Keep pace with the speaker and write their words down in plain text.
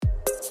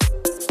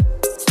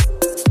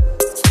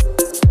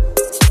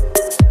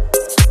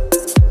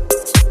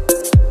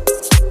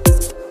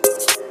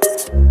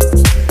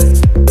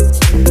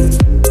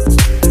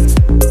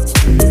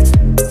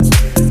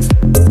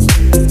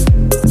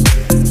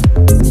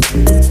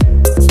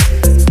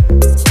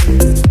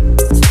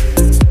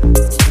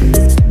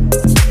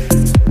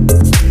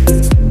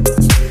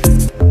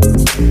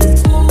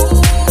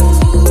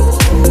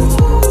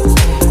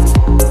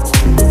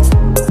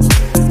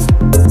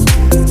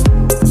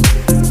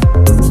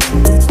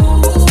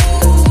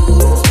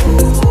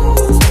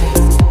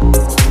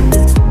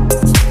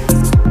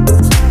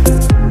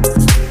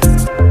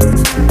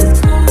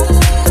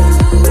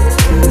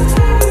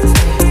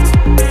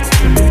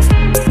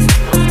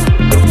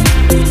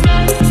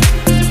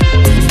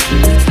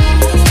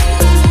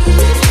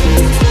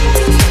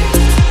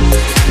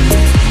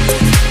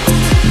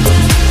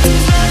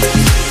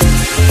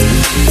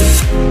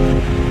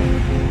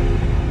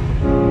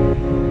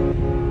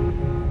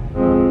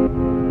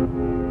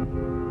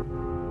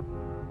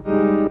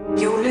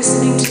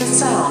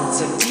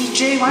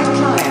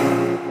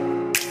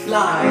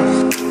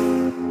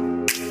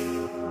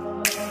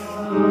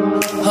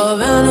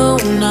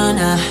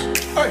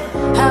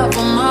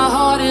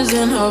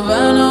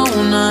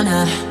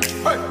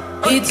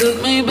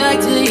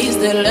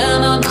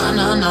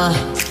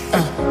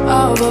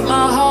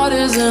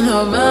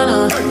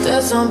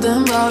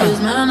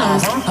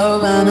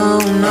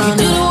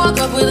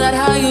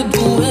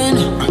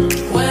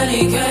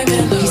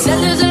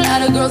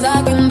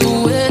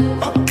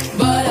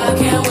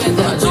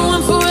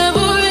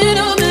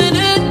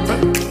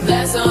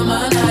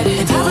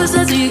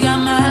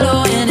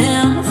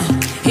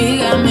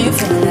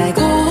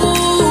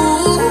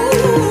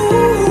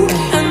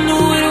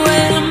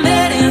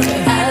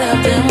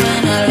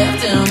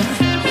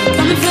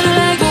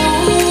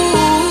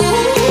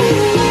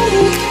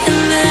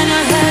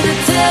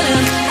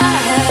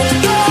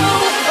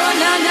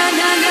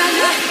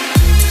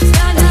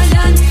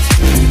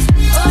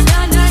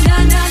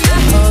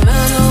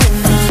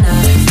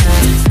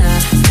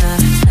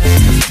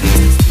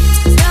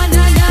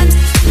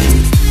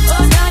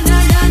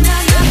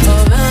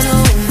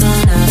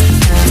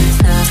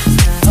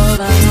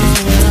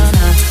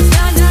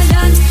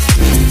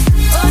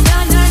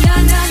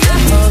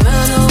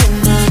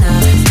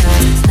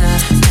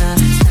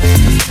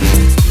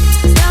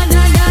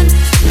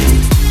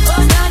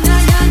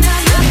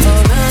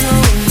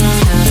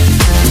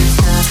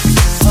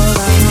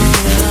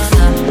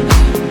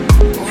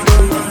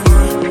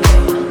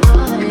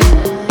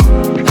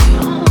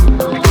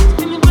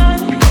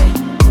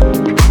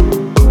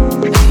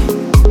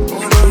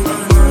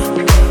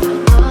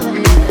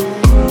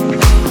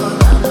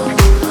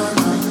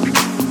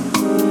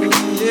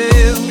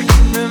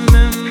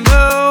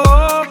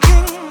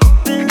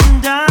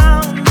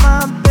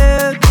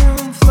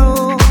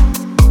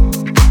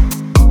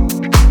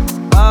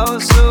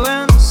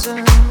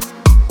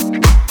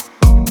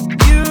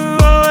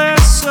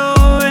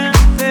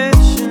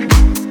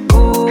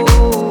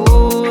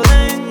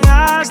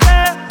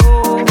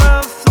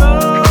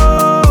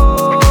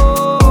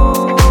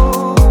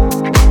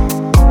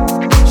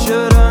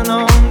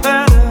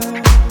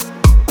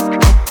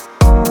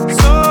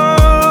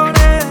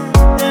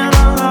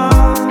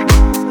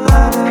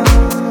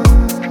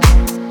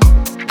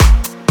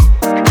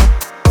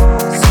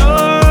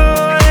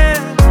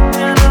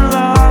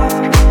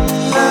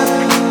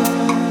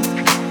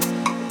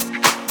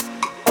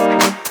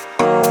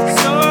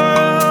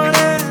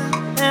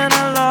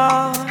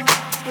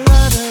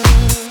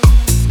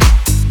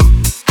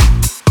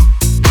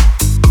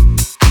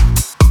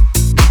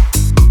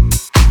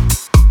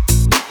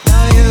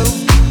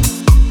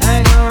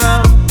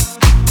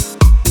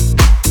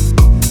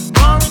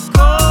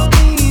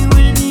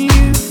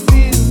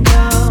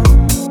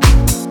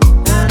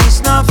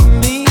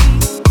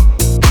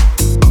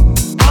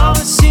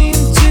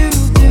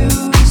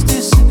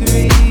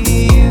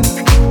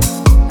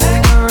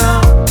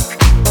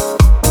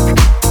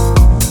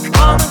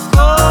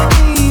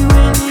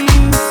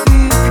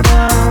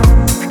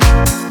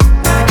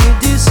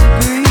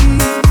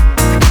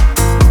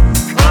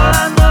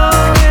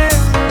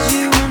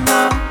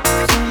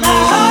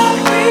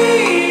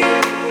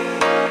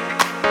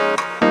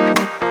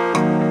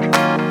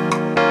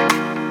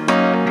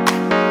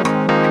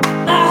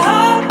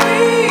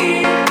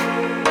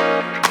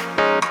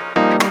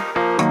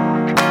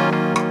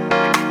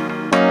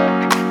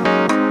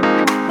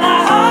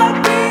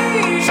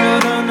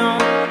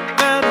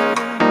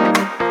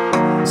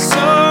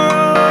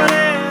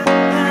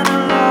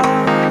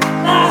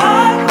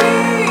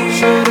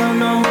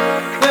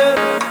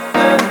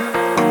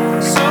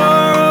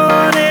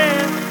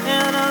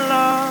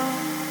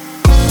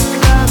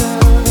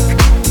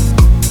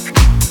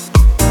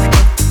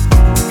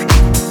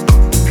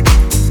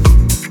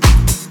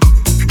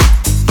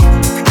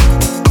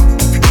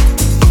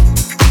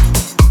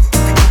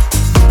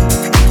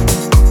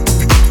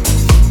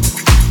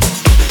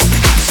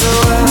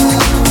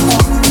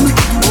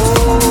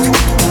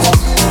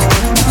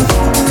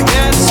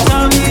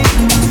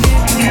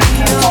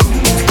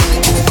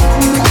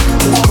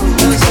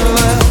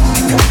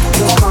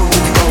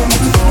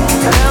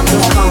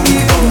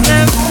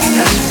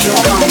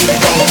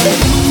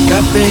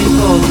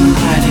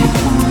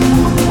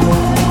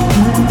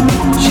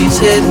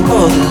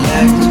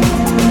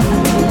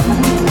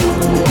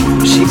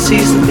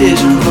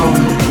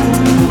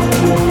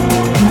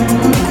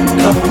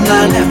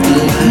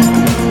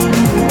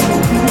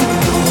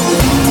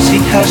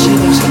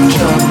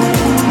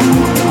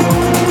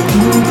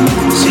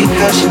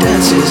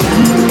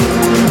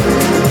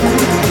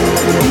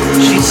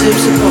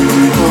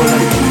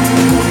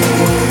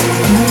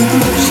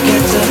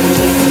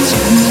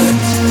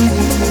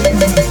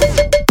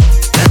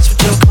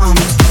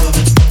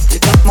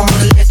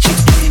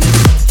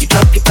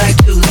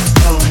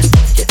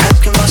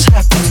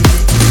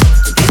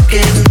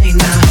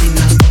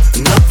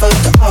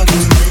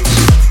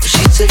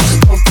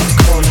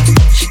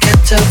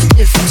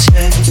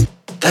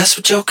That's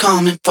what you're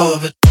coming for,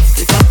 but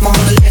they don't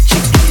wanna let you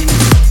in.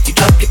 You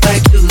drop your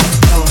back to the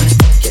floor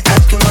and you're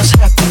asking what's happening.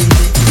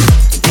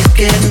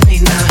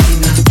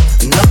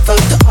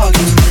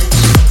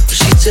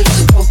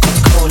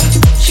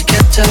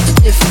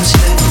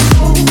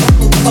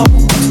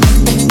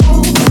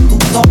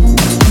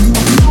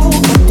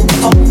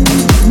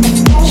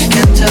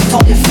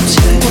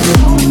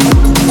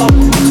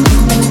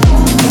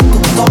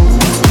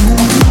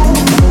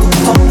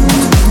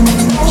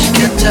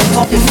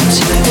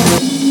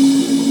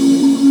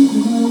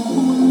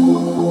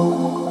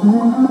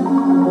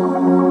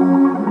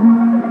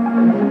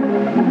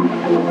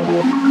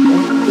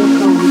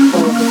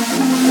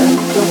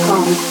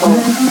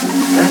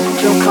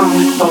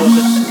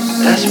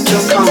 That's what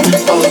you're coming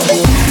for.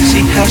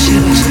 See how she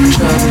looks in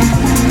trouble.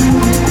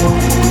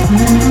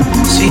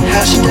 See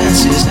how she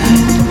dances and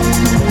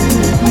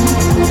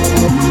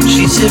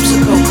she sips the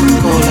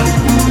Coca-Cola.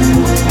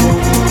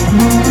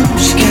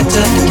 She can't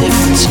tell the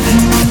difference.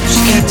 She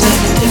can't tell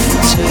the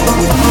difference.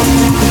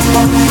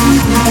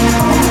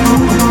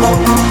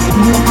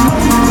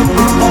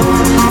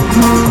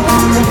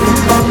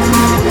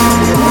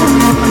 That's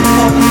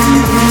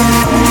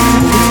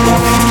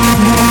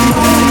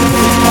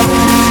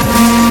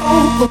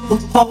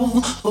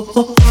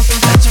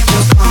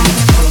what you're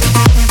coming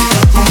for.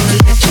 Don't wanna let you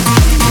be.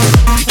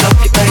 You drop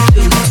it back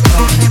to the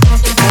floor.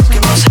 You're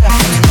asking what's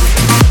happening.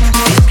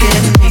 It's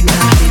getting me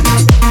now.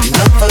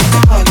 Enough of the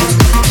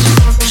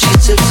arguments. She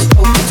sips the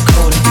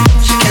Coca-Cola.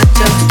 She can't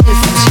tell the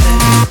difference.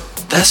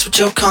 That's what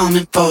you're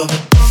coming for.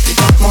 They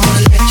don't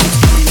wanna let you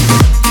be.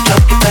 You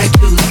drop it back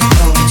to the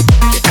floor.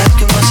 You're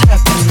asking what's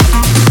happening.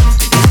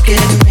 It's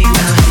getting me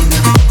now.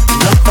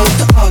 Enough of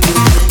the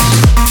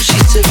arguments. She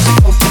sips the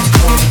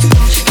Coca-Cola.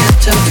 She can't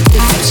tell the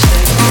difference.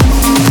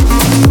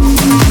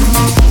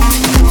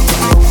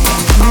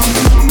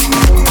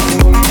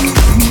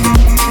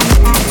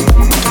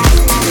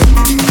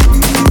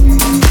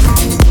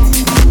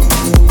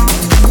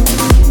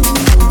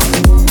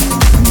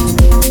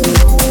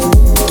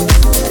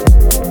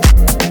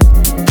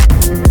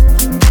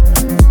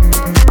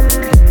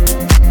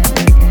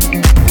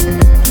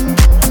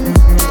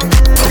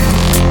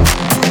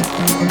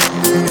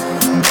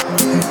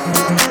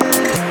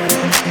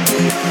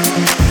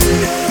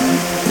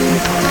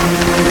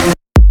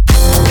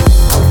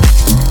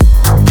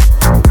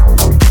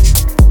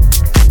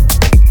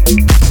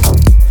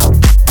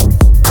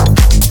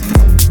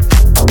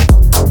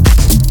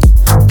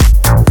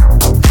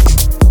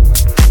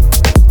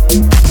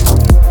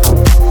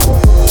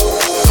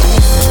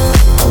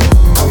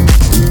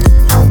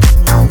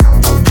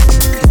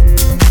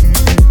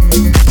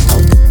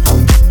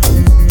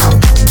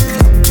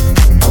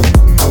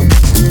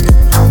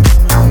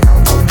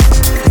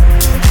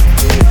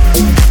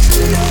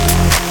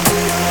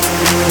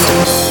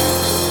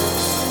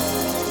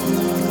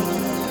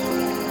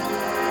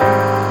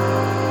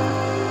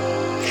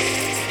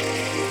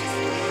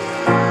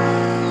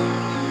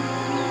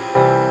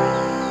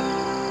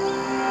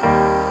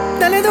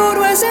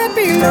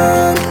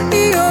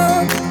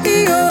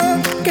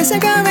 Que se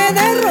acabe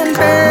de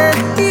romper,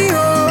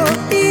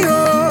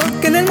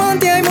 que en el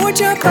monte hay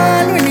mucho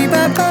palo y mi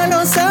papá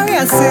lo sabe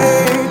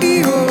hacer,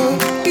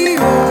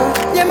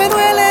 ya me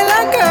duele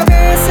la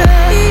cabeza,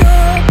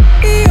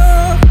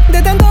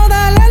 de tanto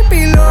darle al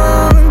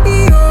pilón,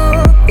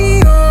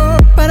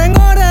 para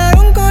engordar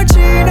un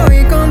cochino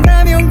y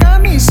comprarme un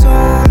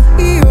camisón,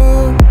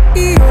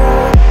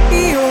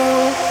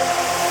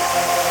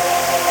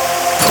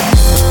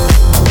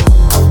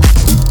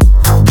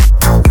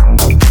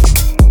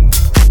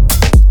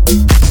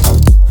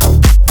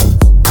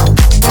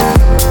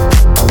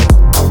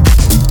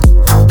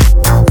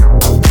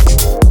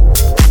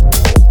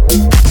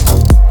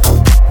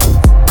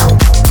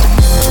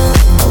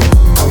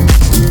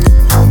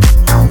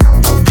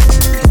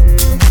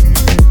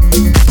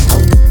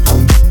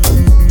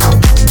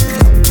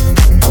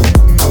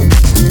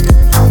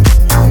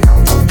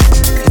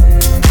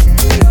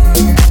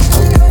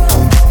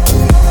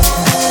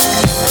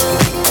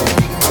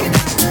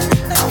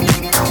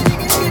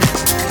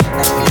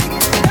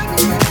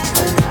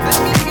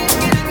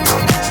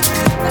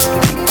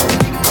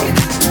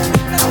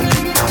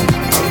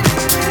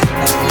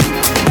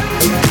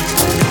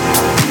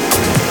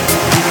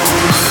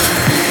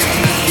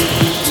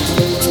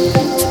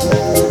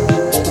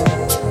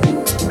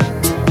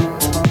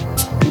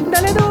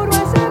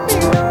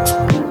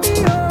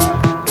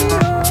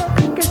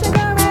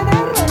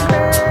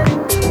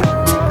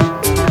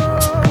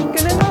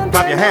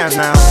 hands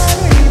now.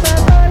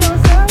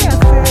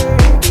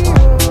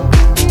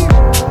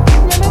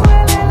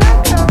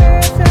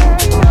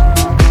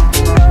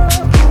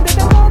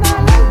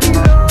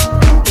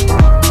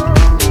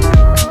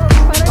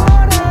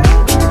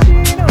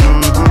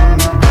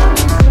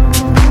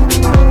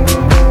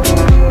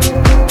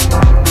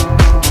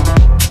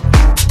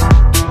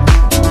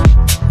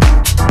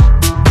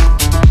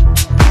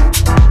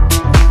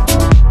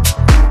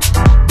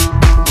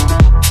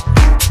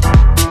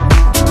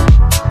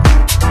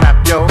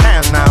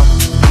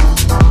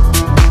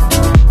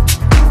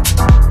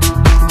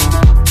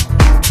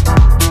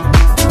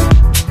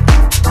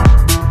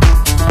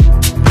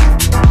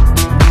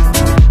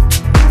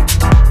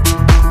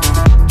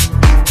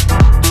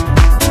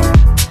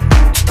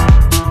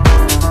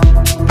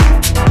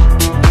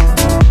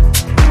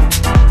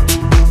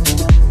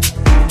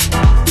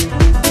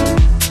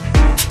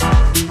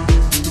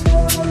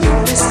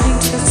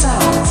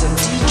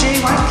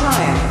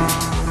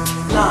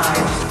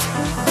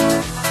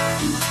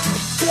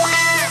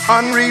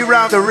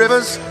 Unreroute the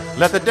rivers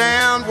Let the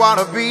damned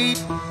water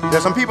beat.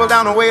 There's some people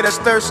down the way that's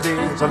thirsty,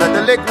 so let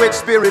the liquid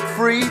spirit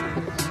free.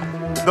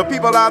 The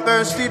people are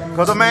thirsty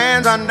because of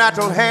man's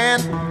unnatural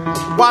hand.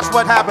 Watch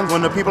what happens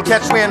when the people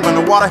catch wind, when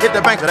the water hit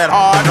the banks of that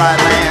hard, dry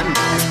land.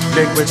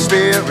 Liquid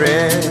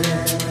spirit,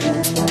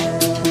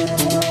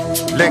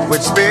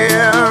 liquid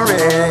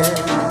spirit,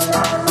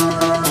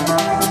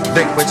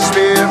 liquid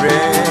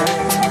spirit,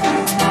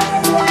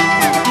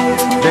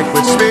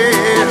 liquid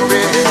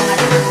spirit.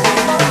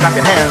 Clap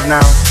your hands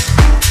now.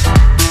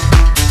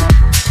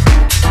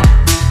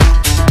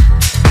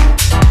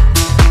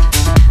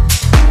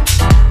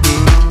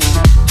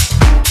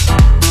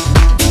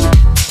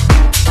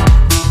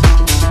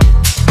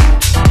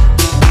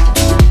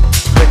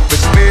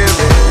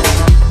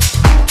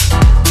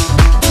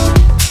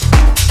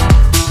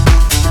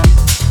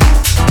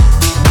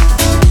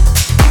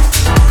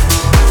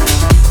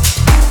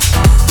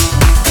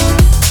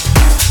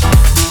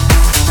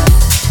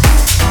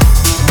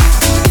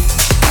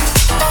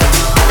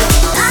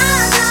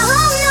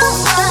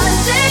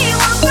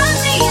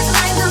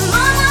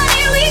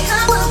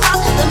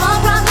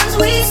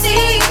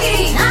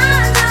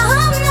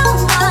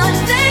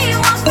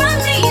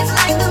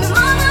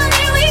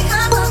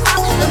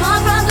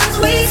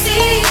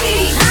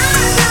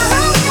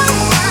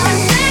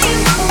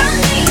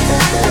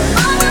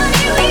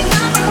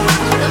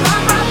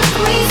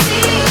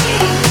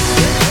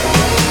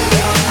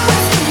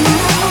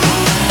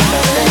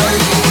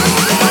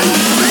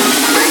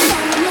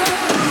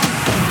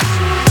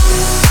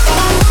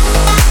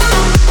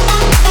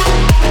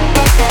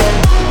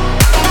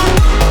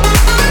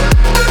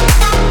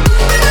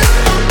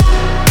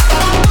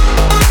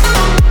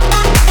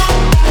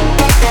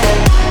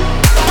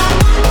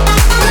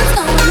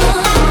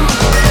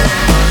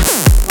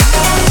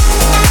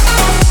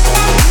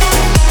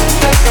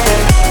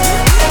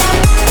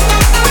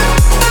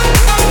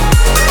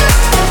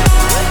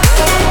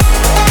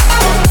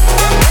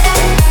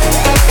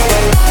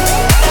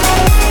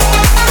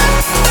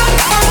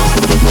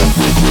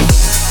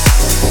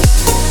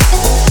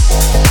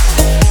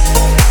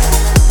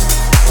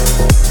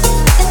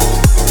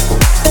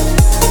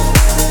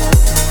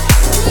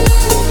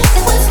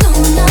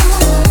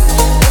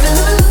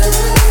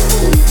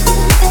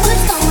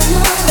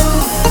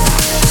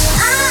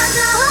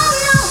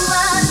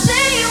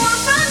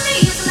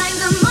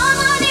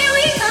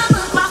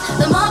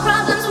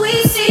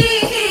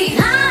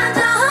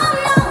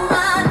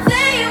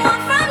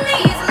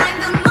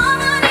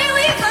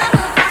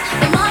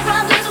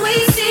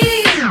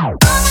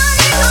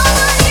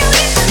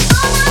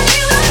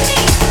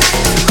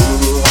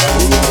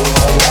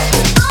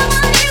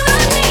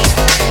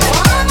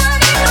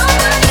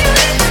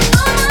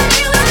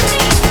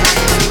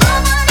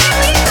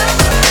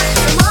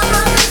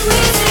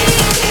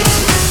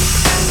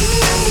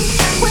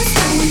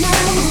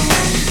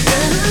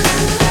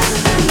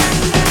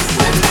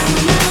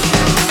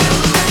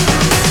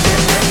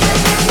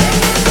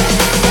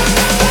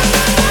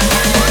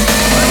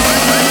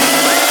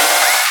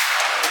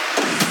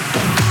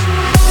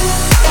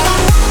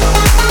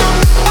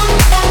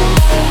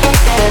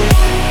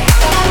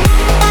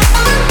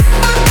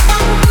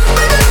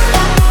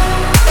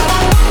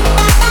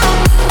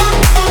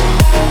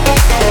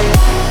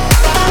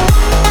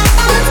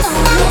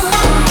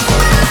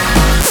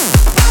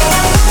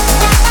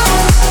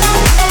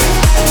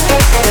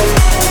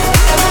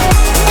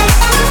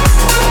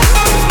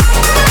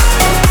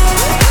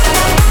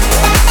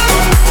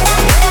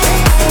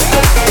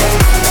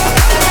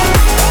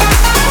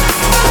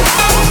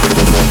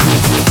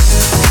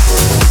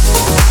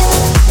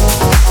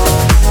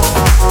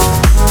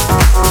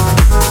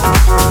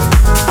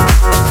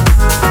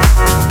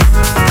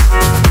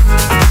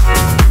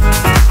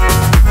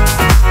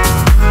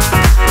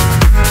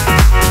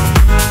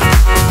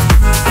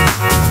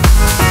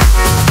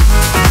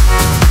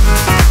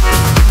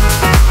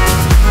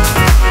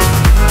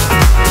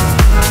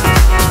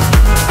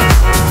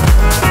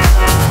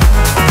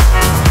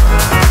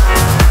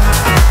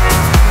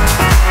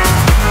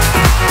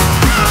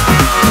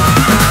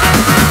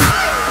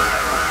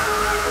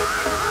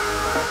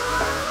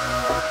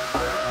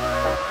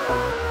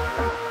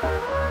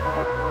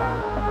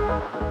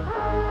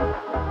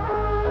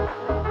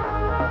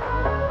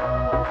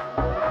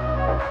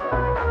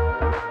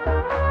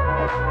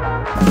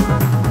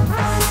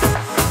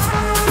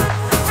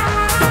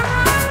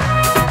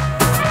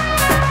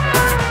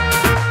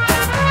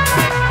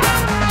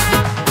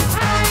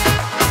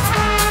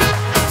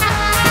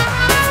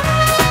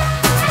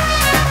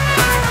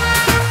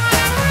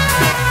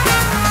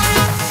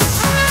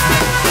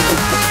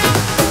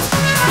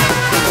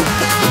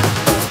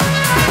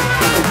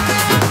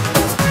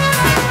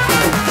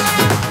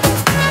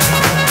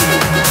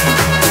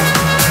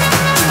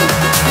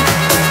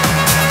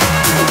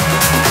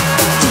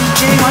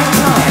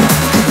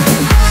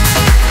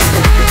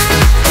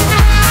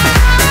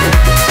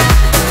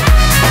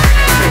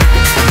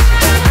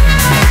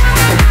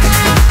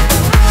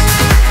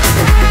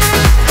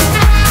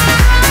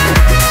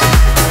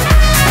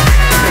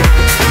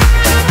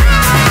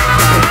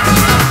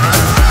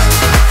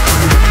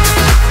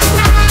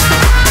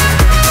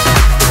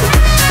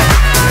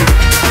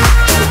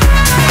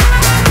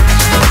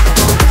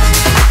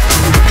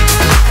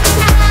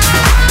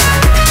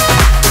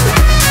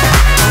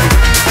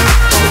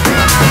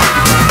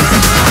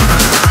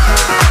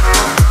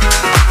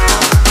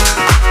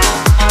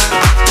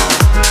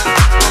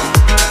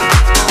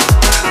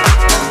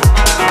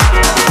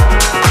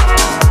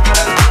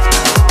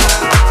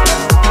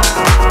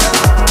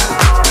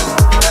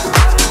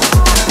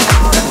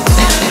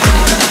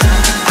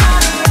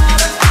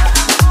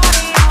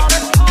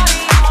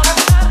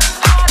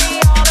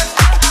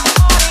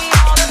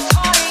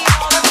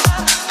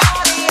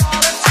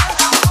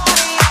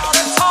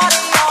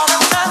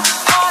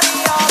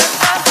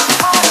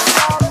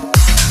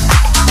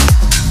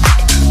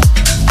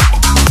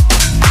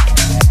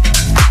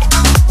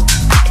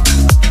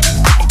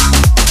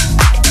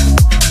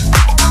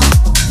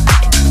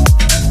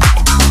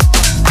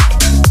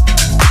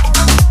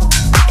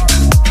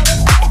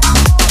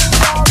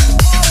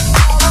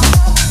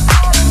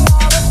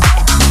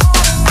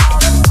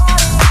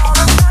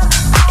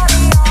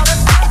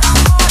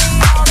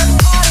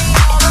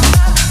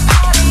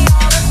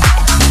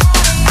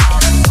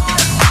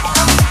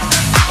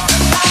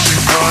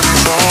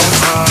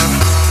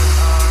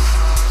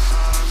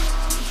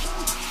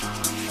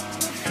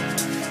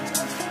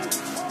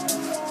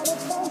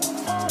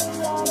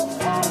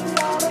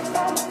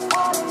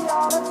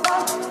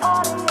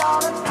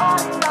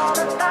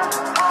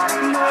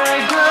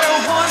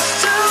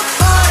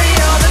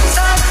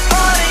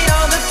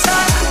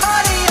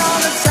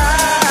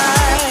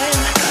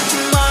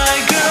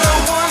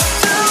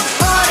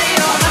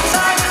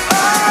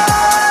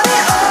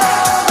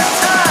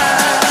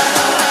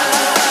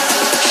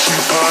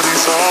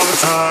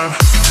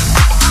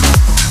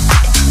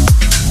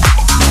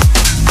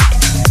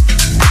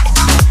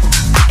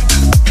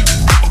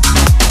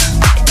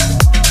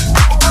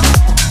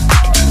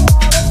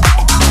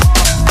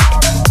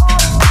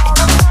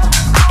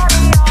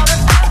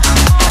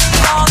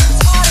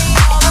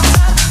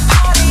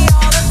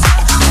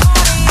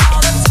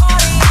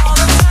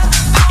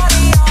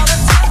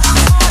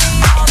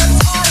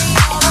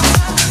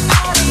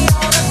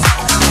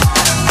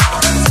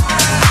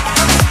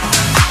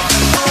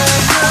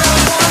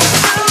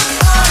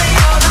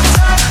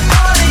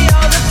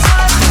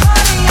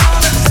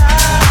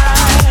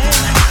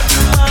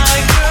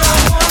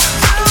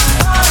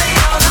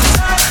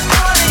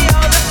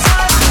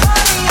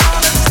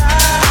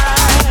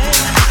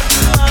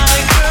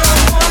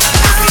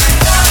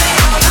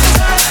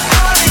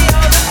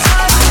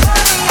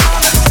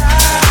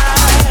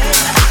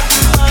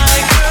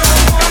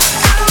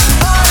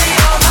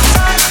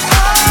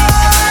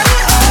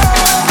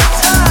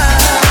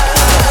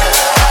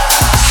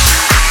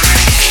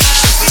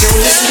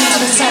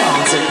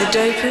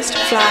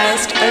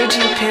 highest OG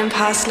pimp,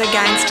 hustler,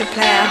 gangster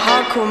player,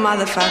 hardcore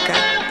motherfucker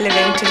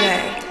living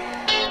today.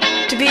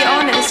 To be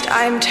honest,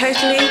 I am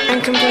totally and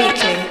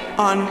completely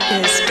on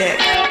his dick.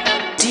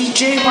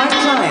 DJ White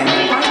Lion,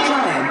 White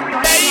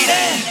Lion.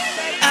 Lady,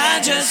 I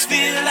just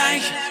feel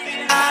like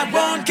I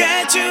won't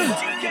get you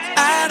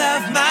out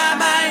of my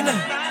mind.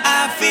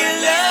 I feel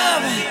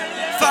love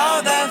for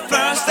the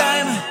first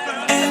time,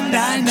 and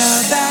I know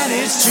that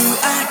it's true.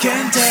 I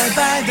can tell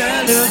by the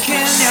look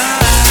in your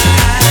eyes.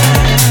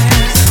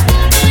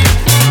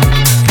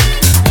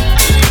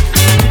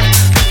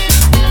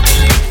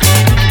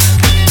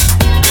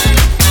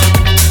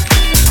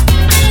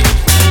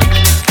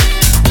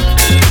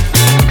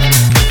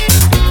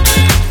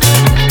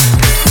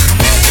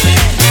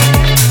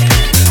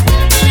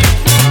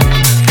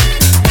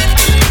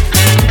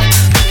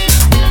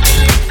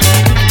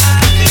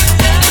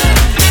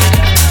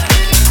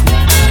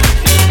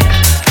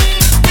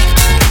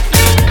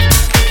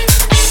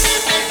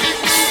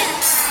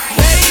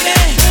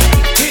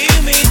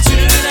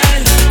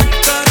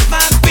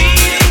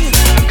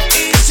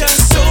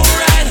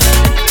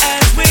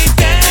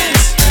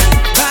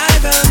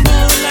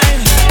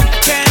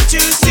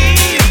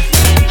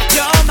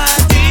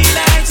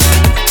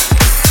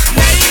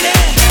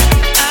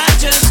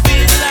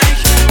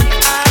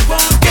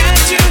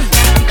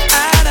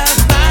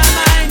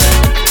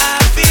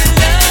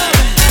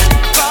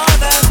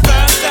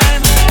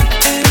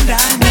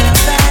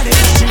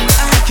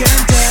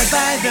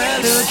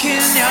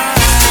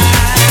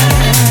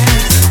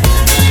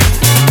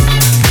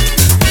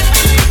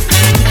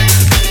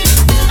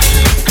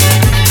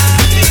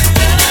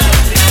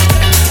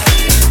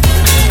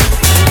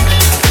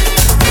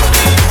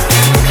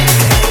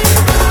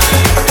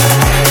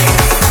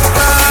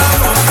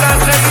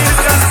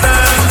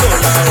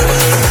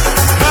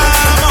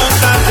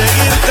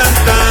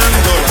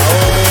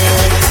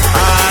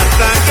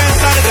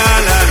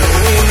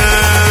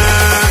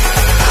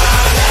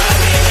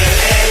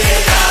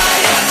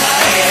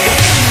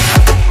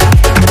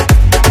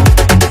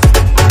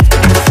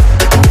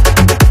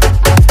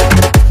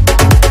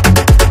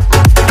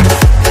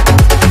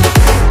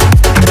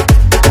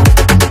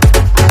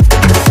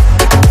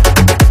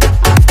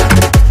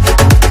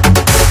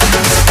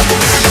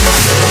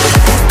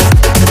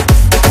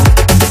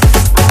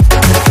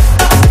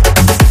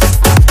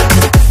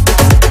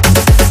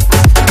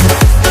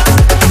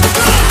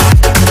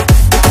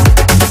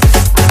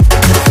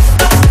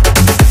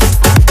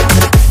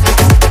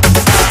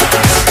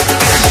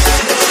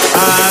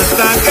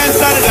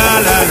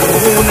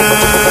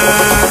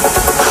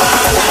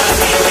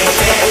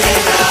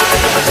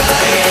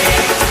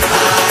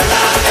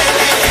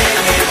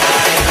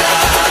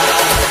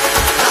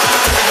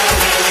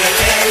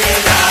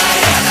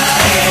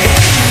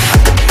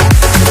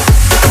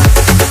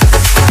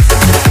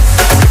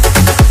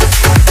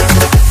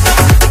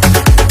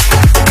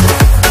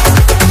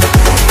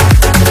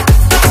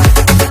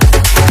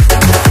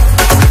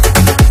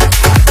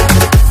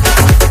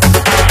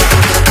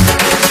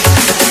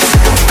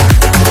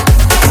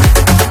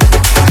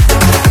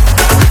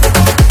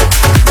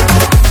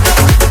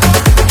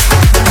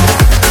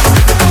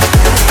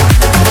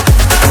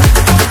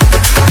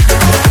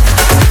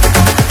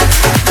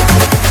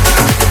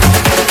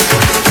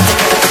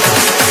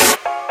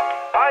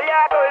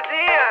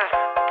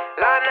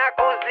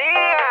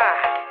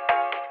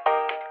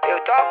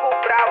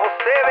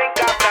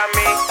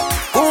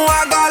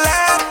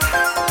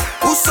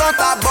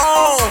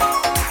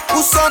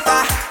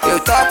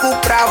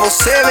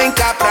 Você vem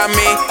cá pra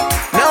mim,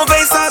 não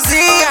vem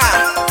sozinha.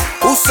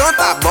 O som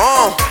tá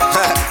bom,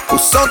 o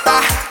som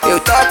tá. Eu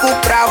toco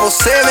pra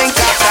você, vem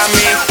cá pra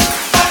mim.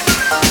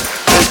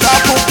 Eu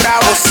toco pra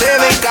você,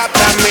 vem cá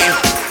pra mim.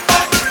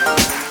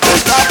 Eu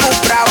toco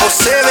pra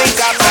você, vem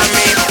cá pra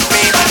mim.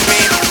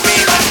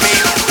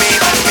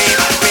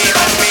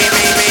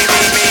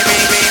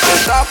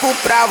 Eu toco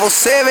pra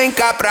você, vem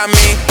cá pra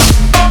mim.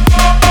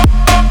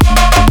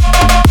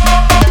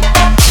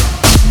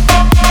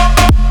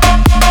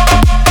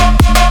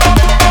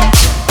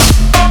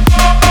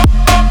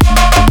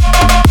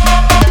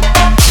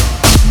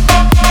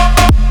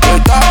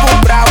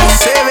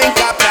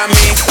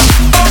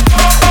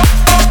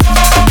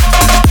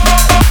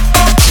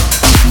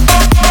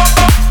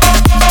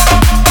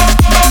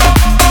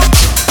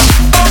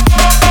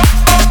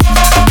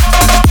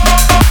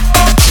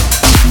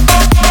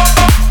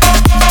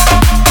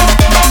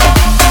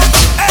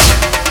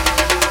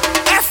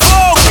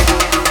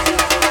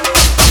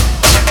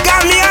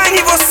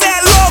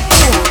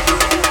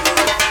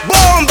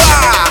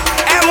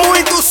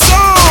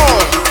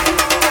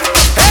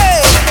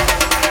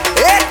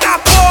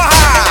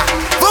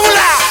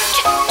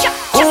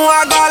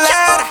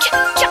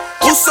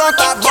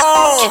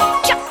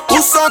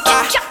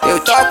 Eu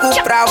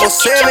toco pra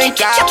você, vem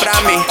cá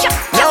pra mim.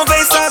 Não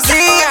vem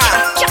sozinha,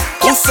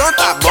 o som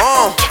tá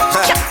bom,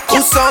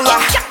 o som lá.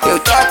 Eu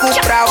toco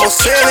pra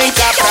você, vem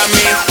cá pra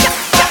mim.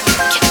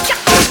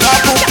 Eu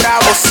toco pra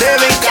você,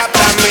 vem cá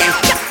pra mim.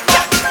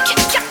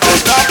 Eu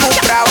toco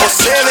pra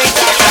você, vem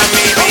cá pra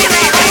mim.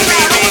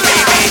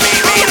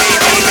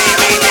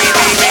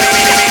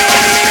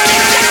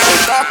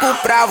 toco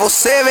pra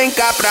você, vem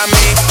cá pra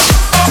mim.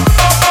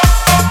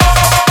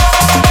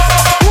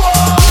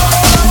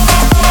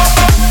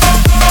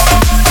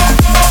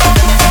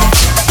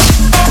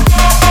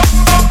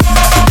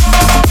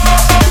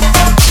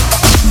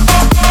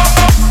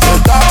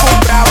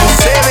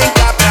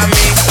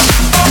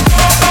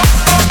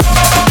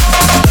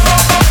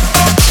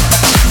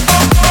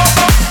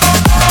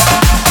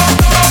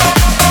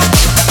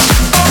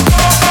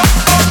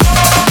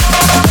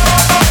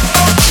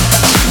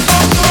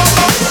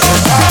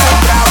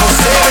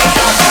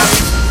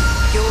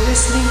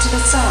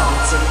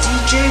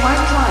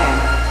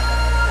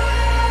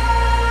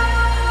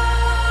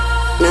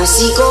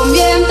 Nací con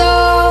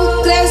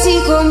viento,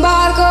 crecí con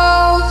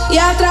barco y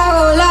a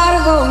trago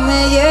largo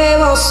me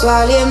llevo su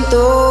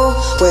aliento.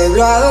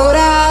 Pueblo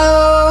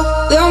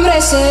adorado, de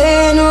hombre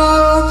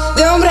sereno,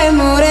 de hombre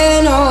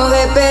moreno,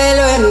 de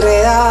pelo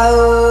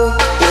enredado.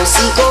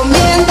 Nací con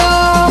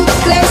viento,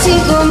 crecí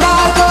con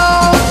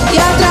barco y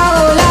a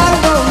trago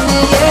largo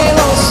me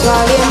llevo su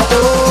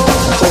aliento.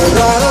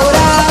 Pueblo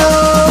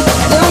adorado,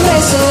 de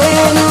hombre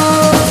sereno,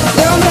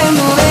 de hombre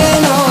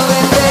moreno, de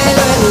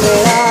pelo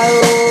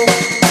enredado.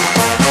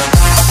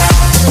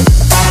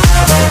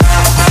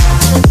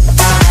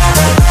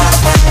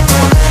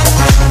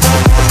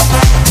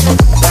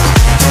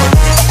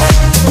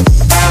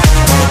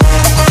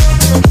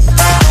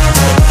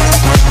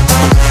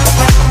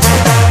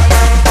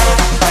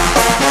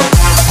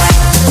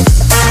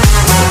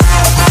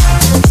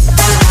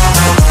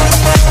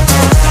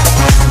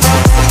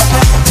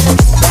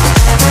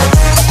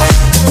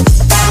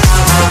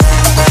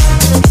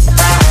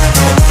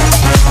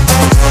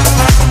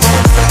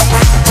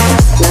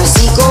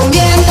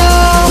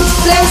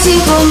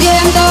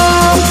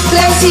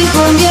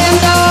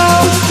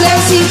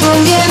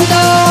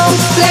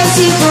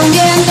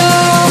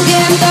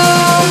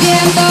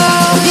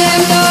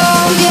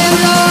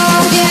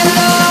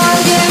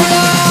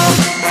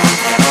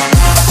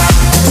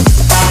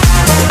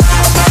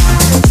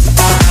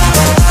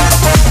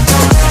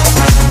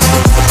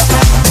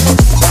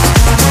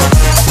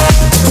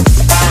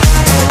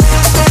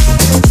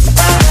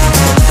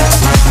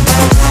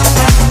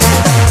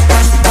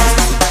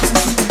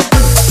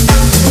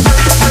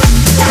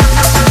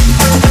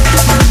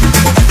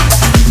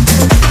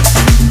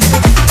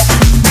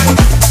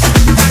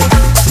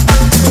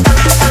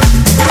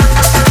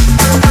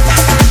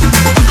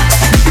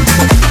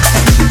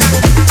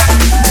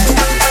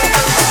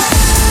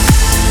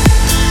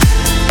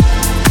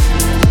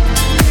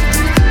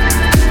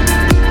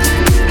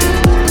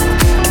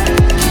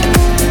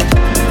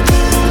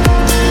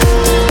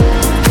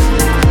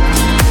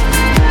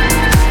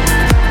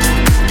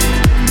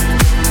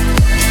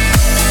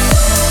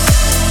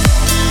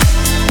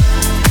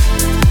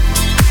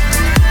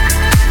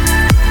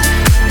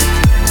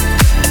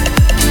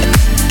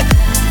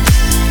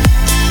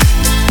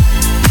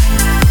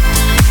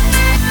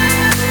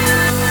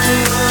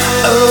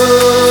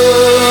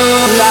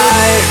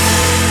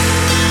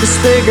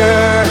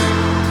 Bigger,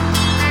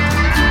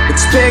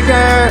 it's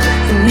bigger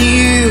than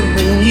you,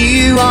 and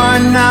you are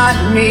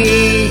not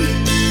me.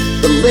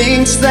 The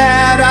links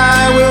that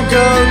I will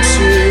go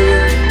to,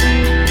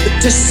 the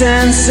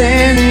distance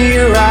in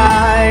your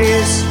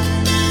eyes.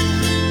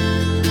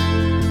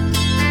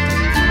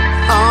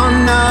 Oh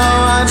no,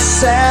 I've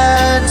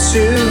said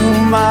too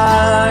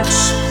much.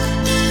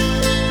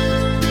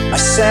 I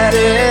set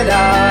it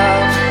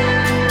up.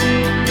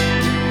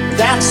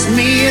 That's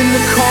me in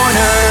the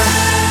corner.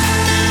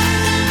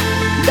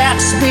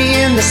 That's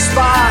me in the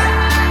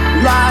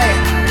spotlight,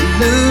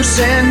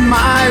 losing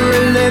my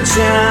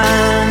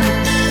religion,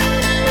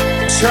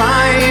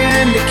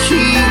 trying to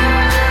keep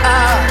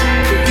up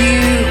with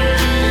you,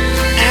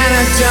 and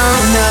I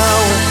don't know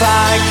if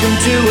I can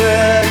do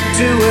it,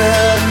 do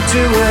it,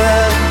 do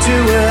it, do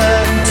it,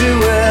 do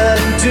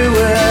it, do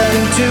it,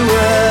 do it, do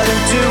it,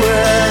 do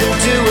it,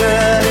 do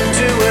it,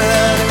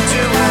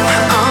 do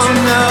it. Oh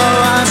no,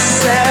 I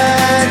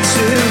said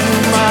too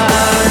much.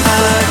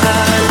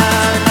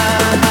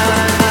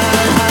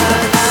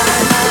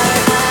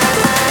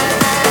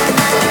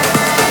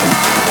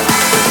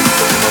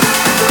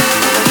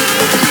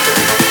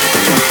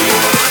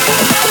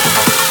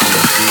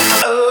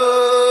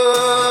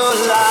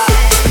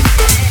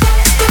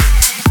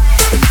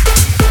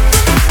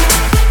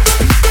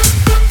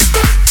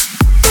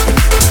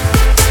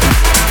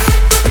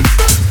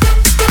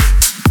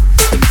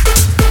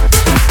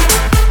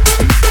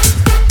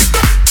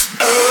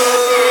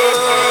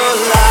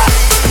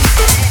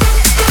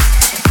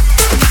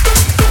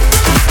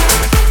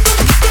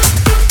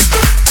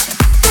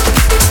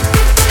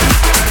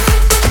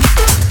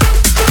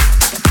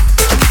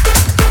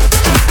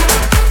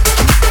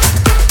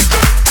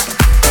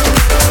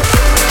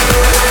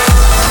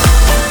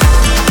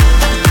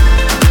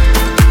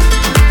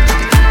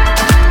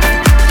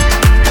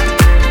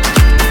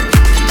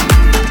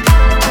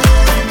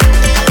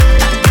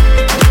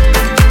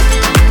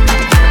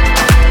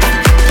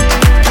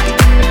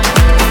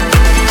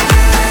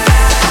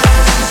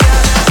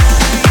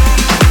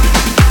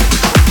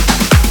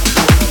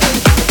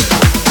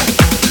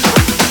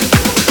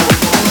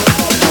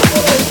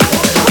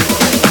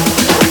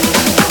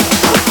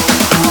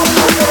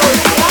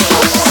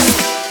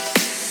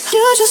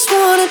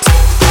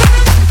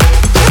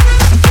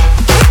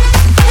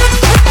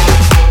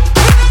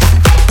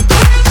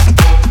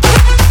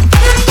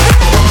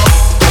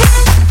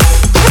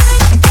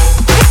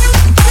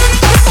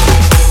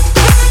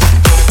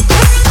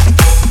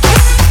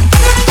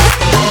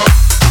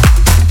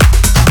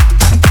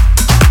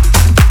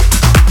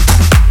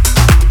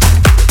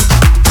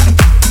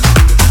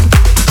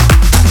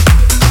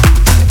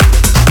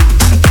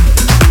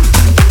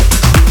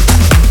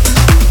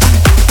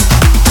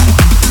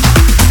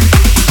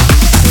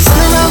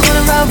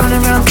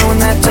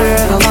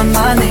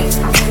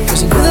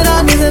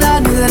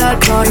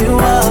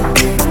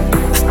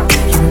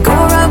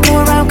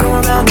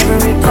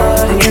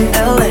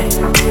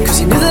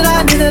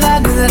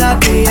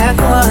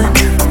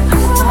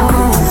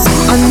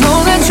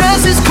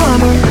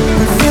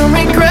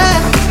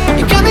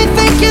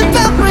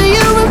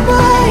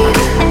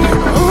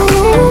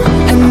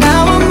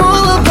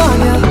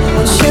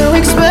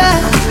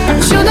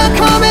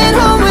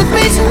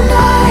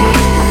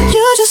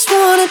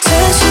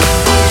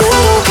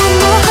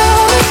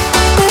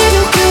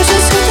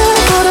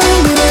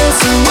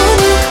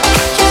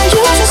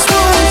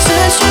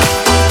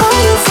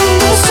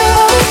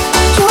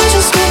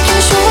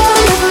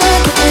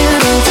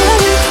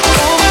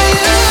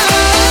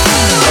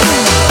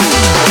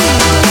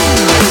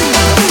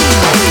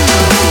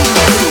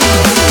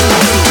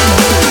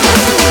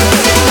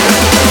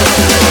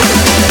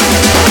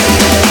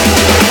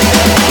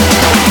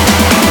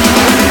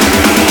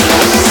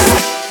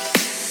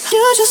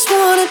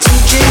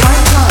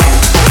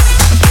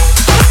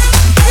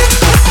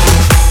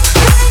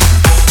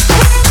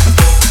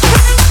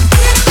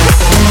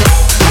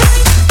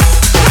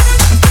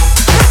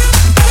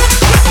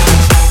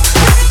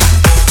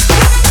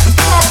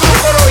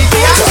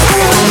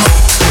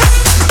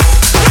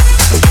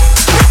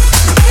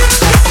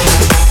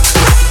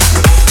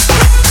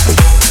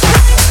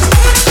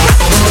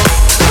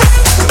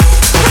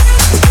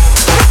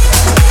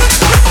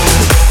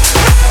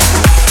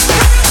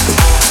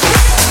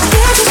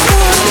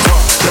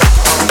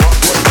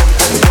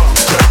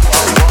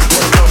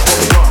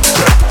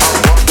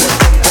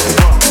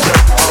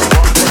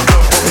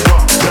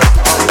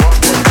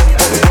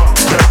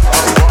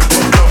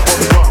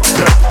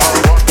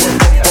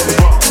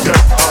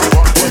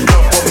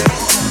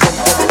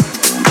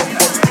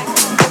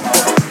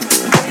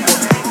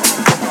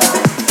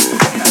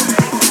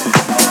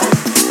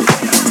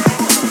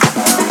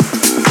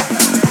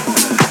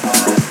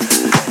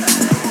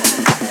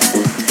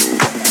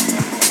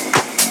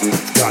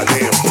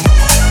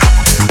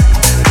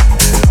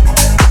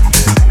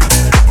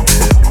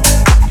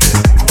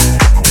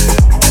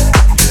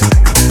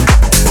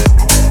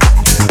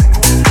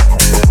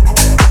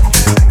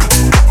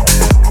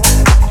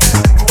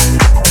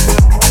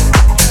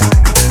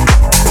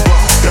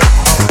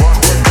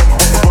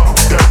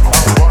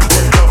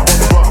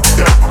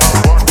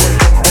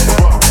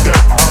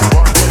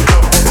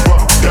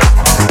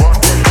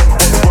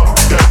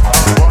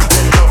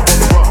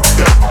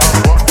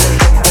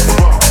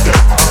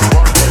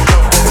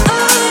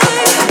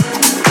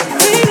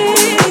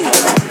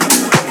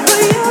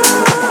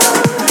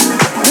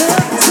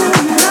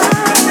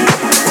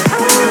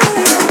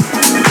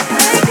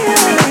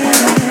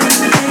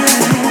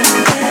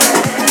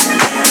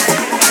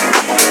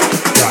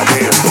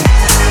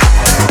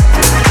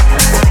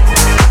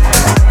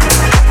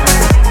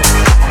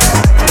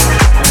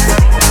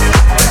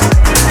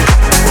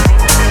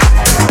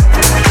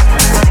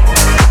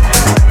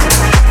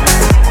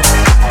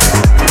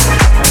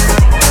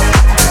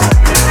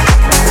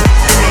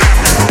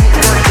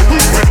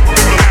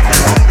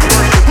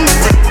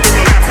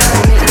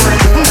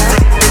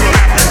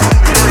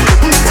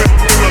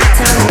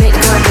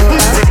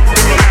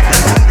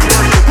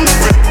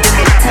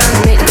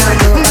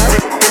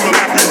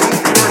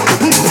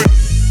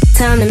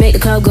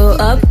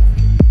 go up.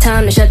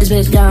 Time to shut this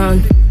bitch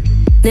down.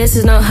 This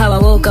is not how I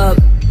woke up,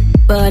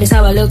 but it's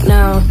how I look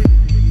now.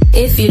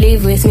 If you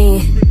leave with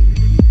me,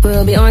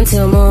 we'll be on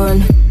till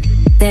morn.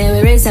 Then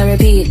we rinse and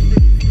repeat,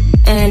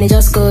 and it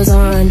just goes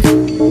on.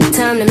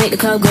 Time to make the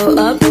club go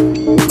up.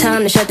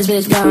 Time to shut this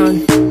bitch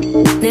down.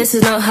 This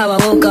is not how I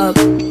woke up,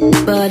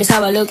 but it's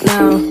how I look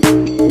now.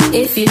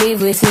 If you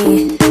leave with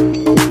me,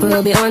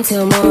 we'll be on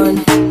till morn.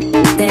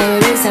 Then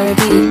we rinse and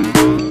repeat,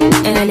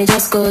 and it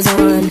just goes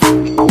on.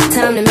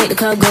 Time to make the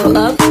club go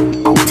up.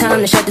 Time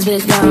to shut this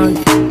bitch down.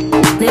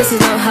 This is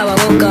not how I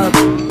woke up,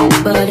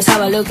 but it's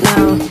how I look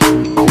now.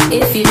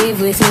 If you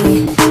leave with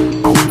me,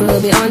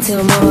 we'll be on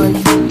till morn.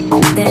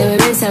 Then we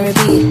rinse and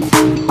repeat,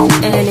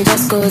 and it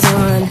just goes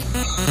on.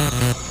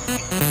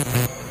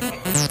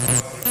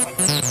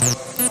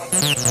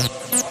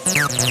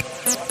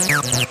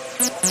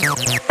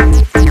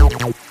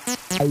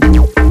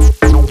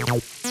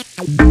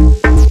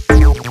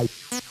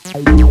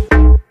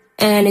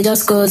 And it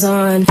just goes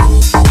on.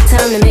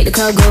 Time to make the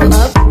club go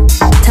up.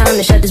 Time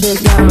to shut this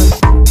bitch down.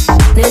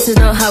 This is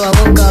not how I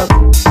woke up,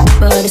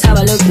 but it's how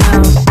I look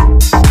now.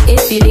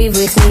 If you leave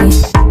with me,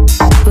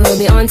 we'll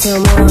be on till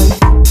morn.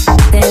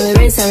 Then we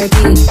rinse and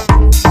repeat,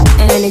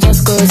 and it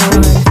just goes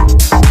on.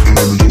 And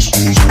it just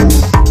goes on.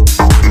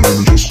 And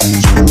it just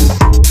goes on.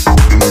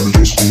 And it just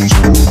goes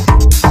on.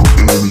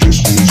 And it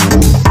just goes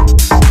on.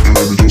 And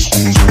it just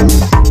goes on.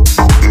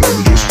 And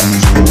it just goes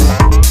on.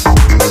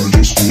 And it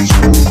just goes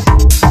on.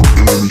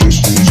 And it just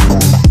goes on.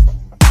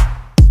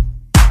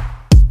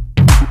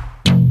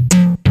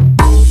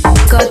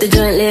 Got the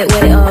joint lit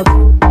way up.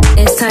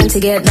 It's time to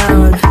get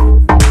down.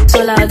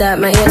 So loud that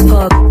my ears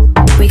pop.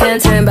 We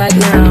can't turn back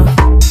now.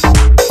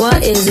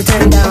 What is the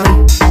turn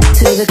down?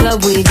 To the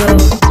club we go.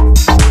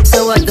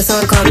 So what, the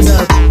song comes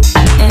up,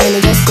 and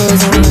it just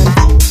goes on.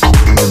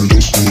 And it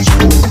just goes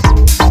on.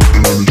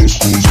 And it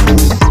just goes on.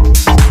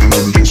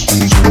 And it just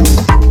goes on.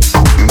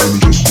 And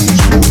it just goes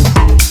on.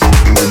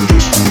 And it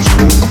just goes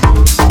on.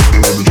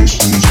 And it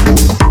just goes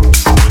on.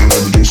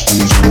 And it just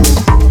goes on.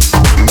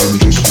 And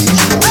it just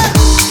goes on.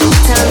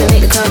 Time to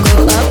make the club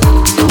go up.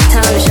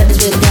 Time to shut this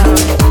bitch down.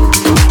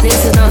 This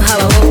is not how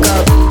I woke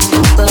up,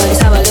 but it's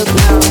how I look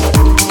now.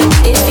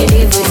 If you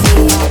leave with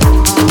me,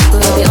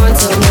 we'll be on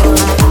till morn.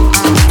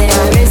 Then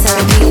I rinse and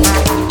repeat,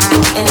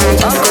 and it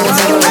just goes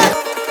on.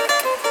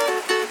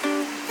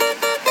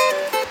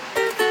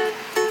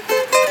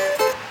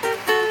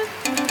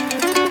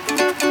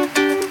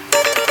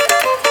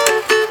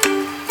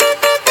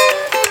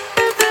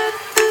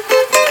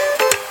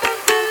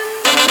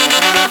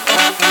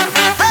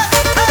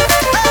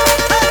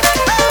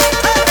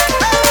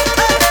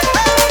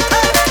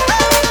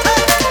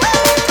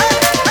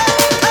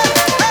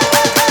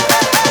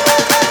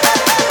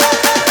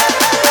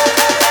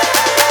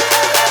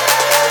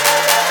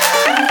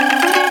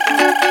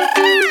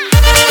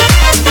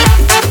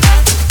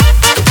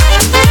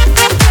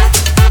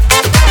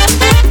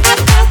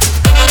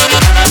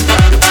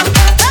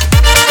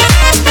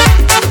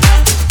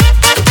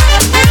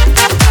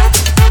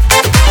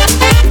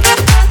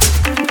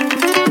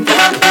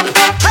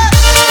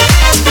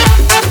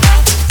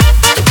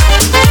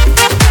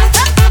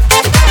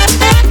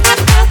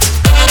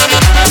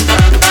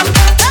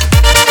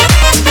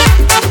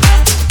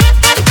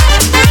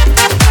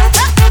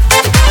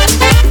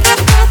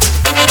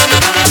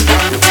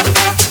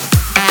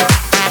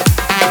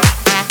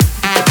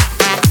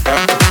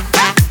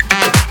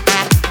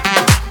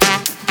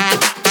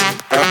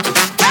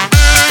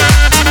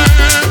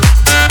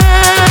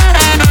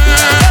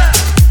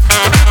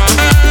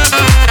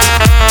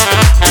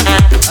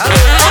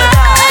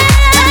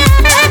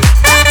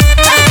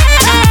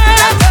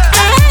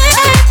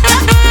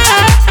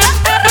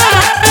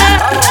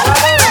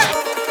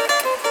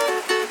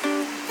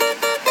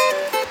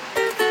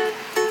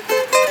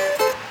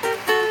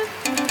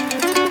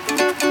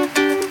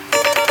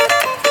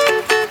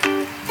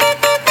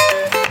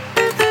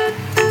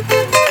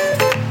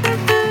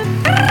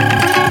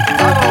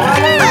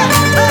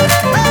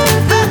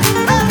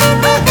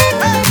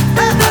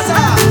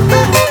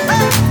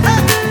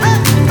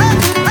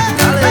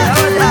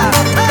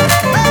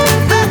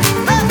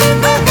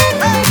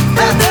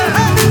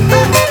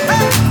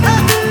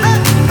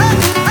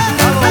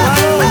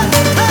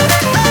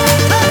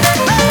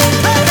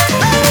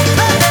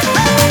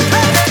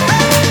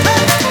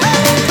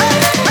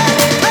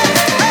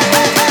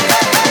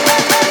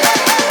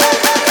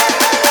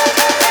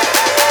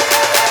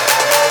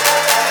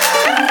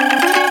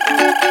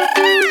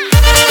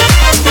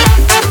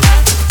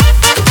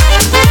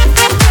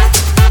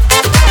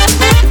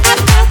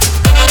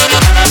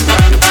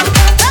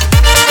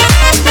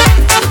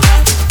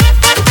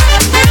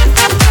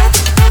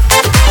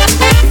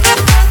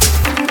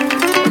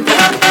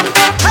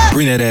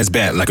 Bring that ass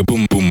back like a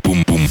boom, boom,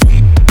 boom, boom,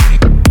 boom.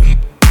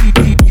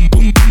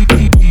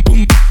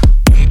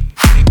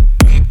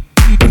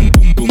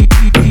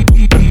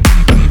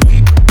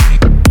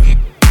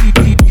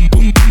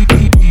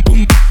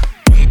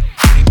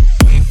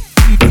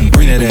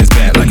 Bring that ass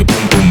back like a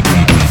boom, boom,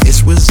 boom.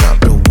 It's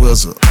wizard the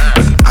wizard,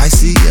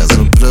 icy as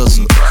a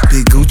blizzard.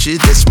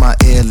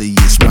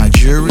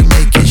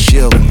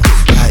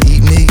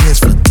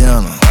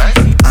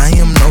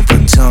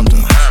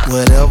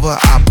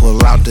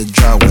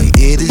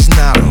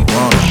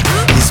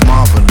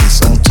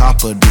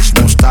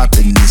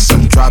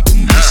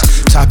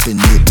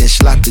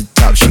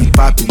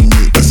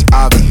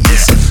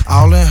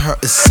 her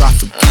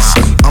esophagus.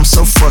 I'm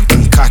so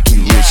fucking cocky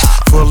rich.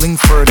 Pulling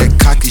for that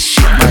cocky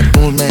shit. My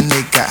boom man,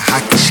 they got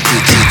hockey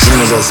sticks.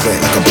 Bring it ass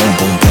back like a boom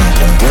boom boom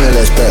boom. Bring it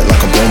ass back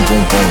like a boom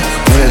boom boom.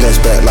 Bring it ass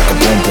back like a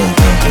boom boom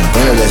boom boom.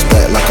 Bring it ass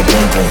back like a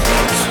boom boom.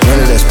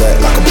 Bring it ass back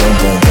like a boom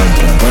boom boom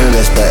boom. Bring it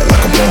ass back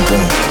like a boom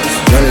boom.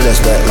 Bring it ass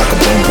back like a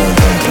boom boom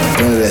boom boom.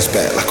 Bring it ass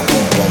back like a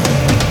boom boom.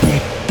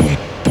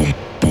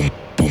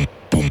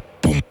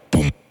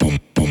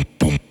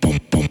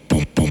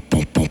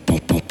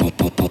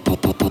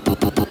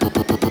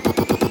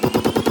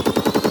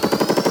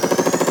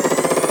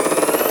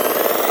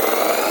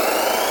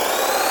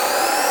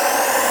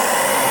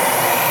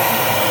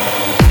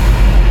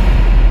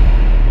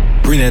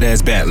 Bring that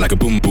ass back like a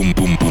boom, boom,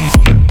 boom,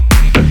 boom.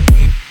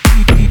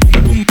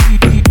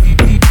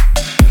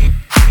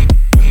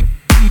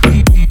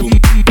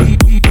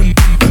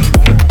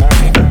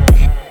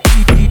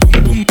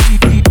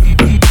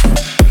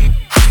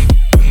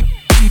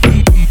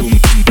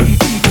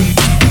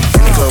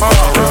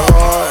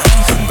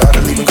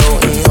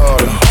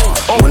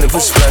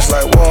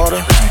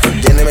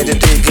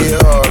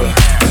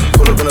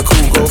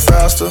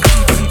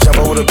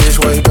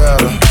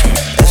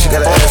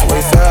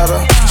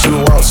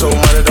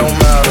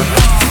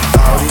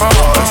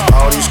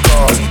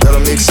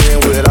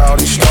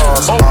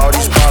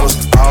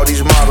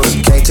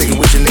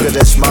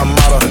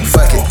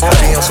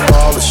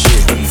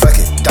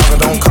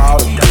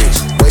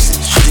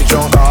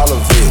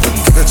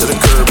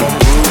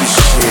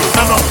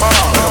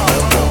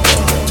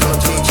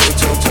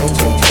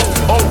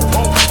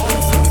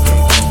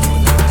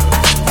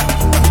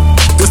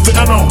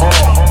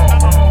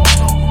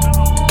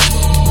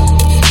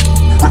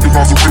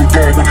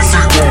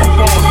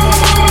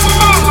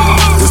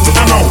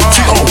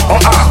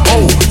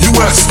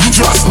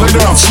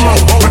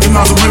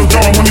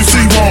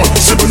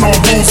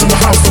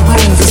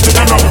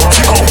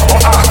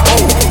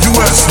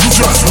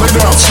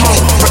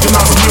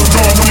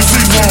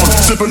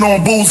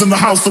 On booze in the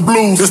house of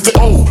blues. It's the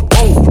O.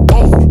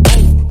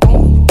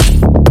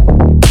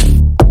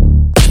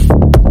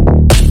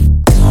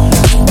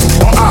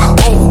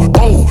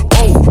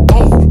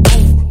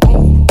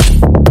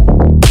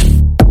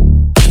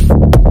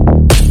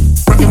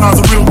 Recognize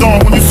a real dawn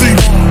when you see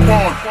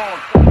one.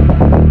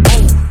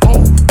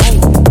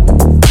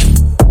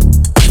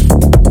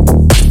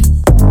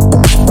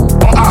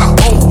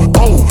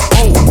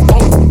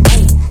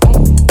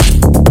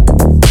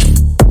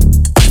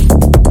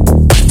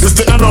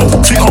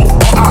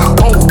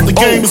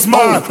 It's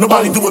mine,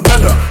 nobody do it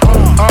better.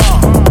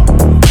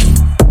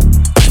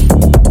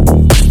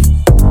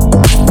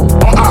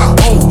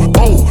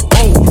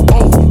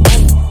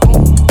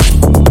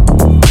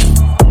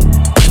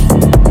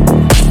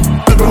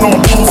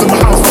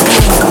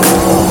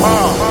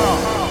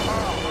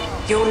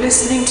 You're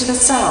listening to the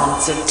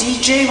sounds of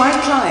DJ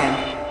White Lion.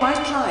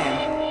 White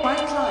Lion.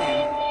 White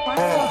Lion. White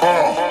Lion.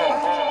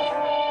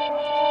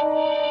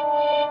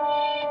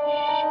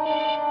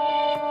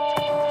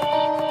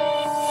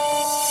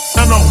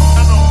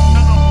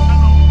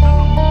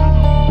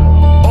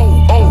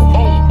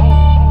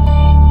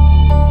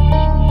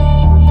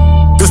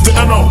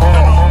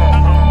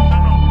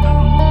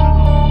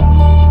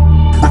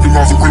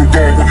 Recognize a real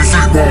dog when you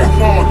see one.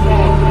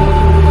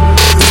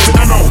 It's the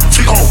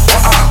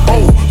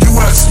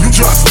N-O-T-O-R-I-O-U-S. You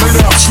just lay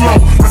down slow.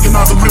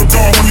 Recognize a real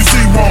dog when you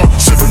see one.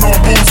 Sipping on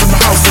booze in the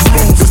house of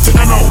blues. It's the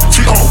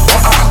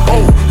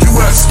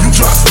N-O-T-O-R-I-O-U-S. You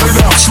just lay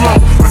down slow.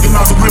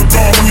 Recognize a real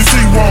dog when you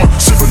see one.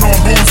 Sipping on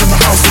booze in the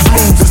house of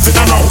blues. It's the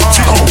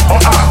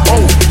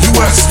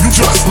N-O-T-O-R-I-O-U-S. You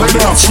just lay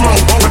down slow.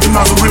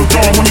 Recognize a real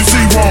dog when you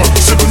see one.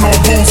 Sipping on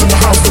booze in the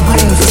house of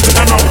blues. It's the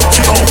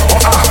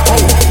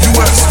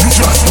N-O-T-O-R-I-O-U-S. You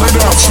just lay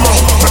down slow.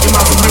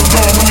 Recognize a real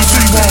dog when you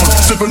see one.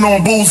 Sipping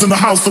on booze in the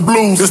house of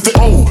blues. It's the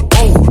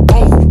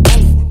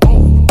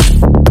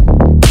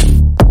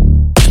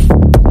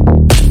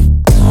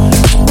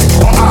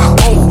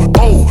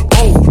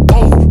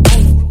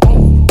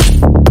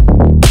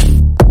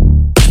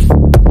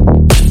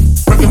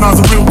Recognize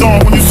a real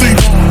dog when you see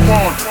one.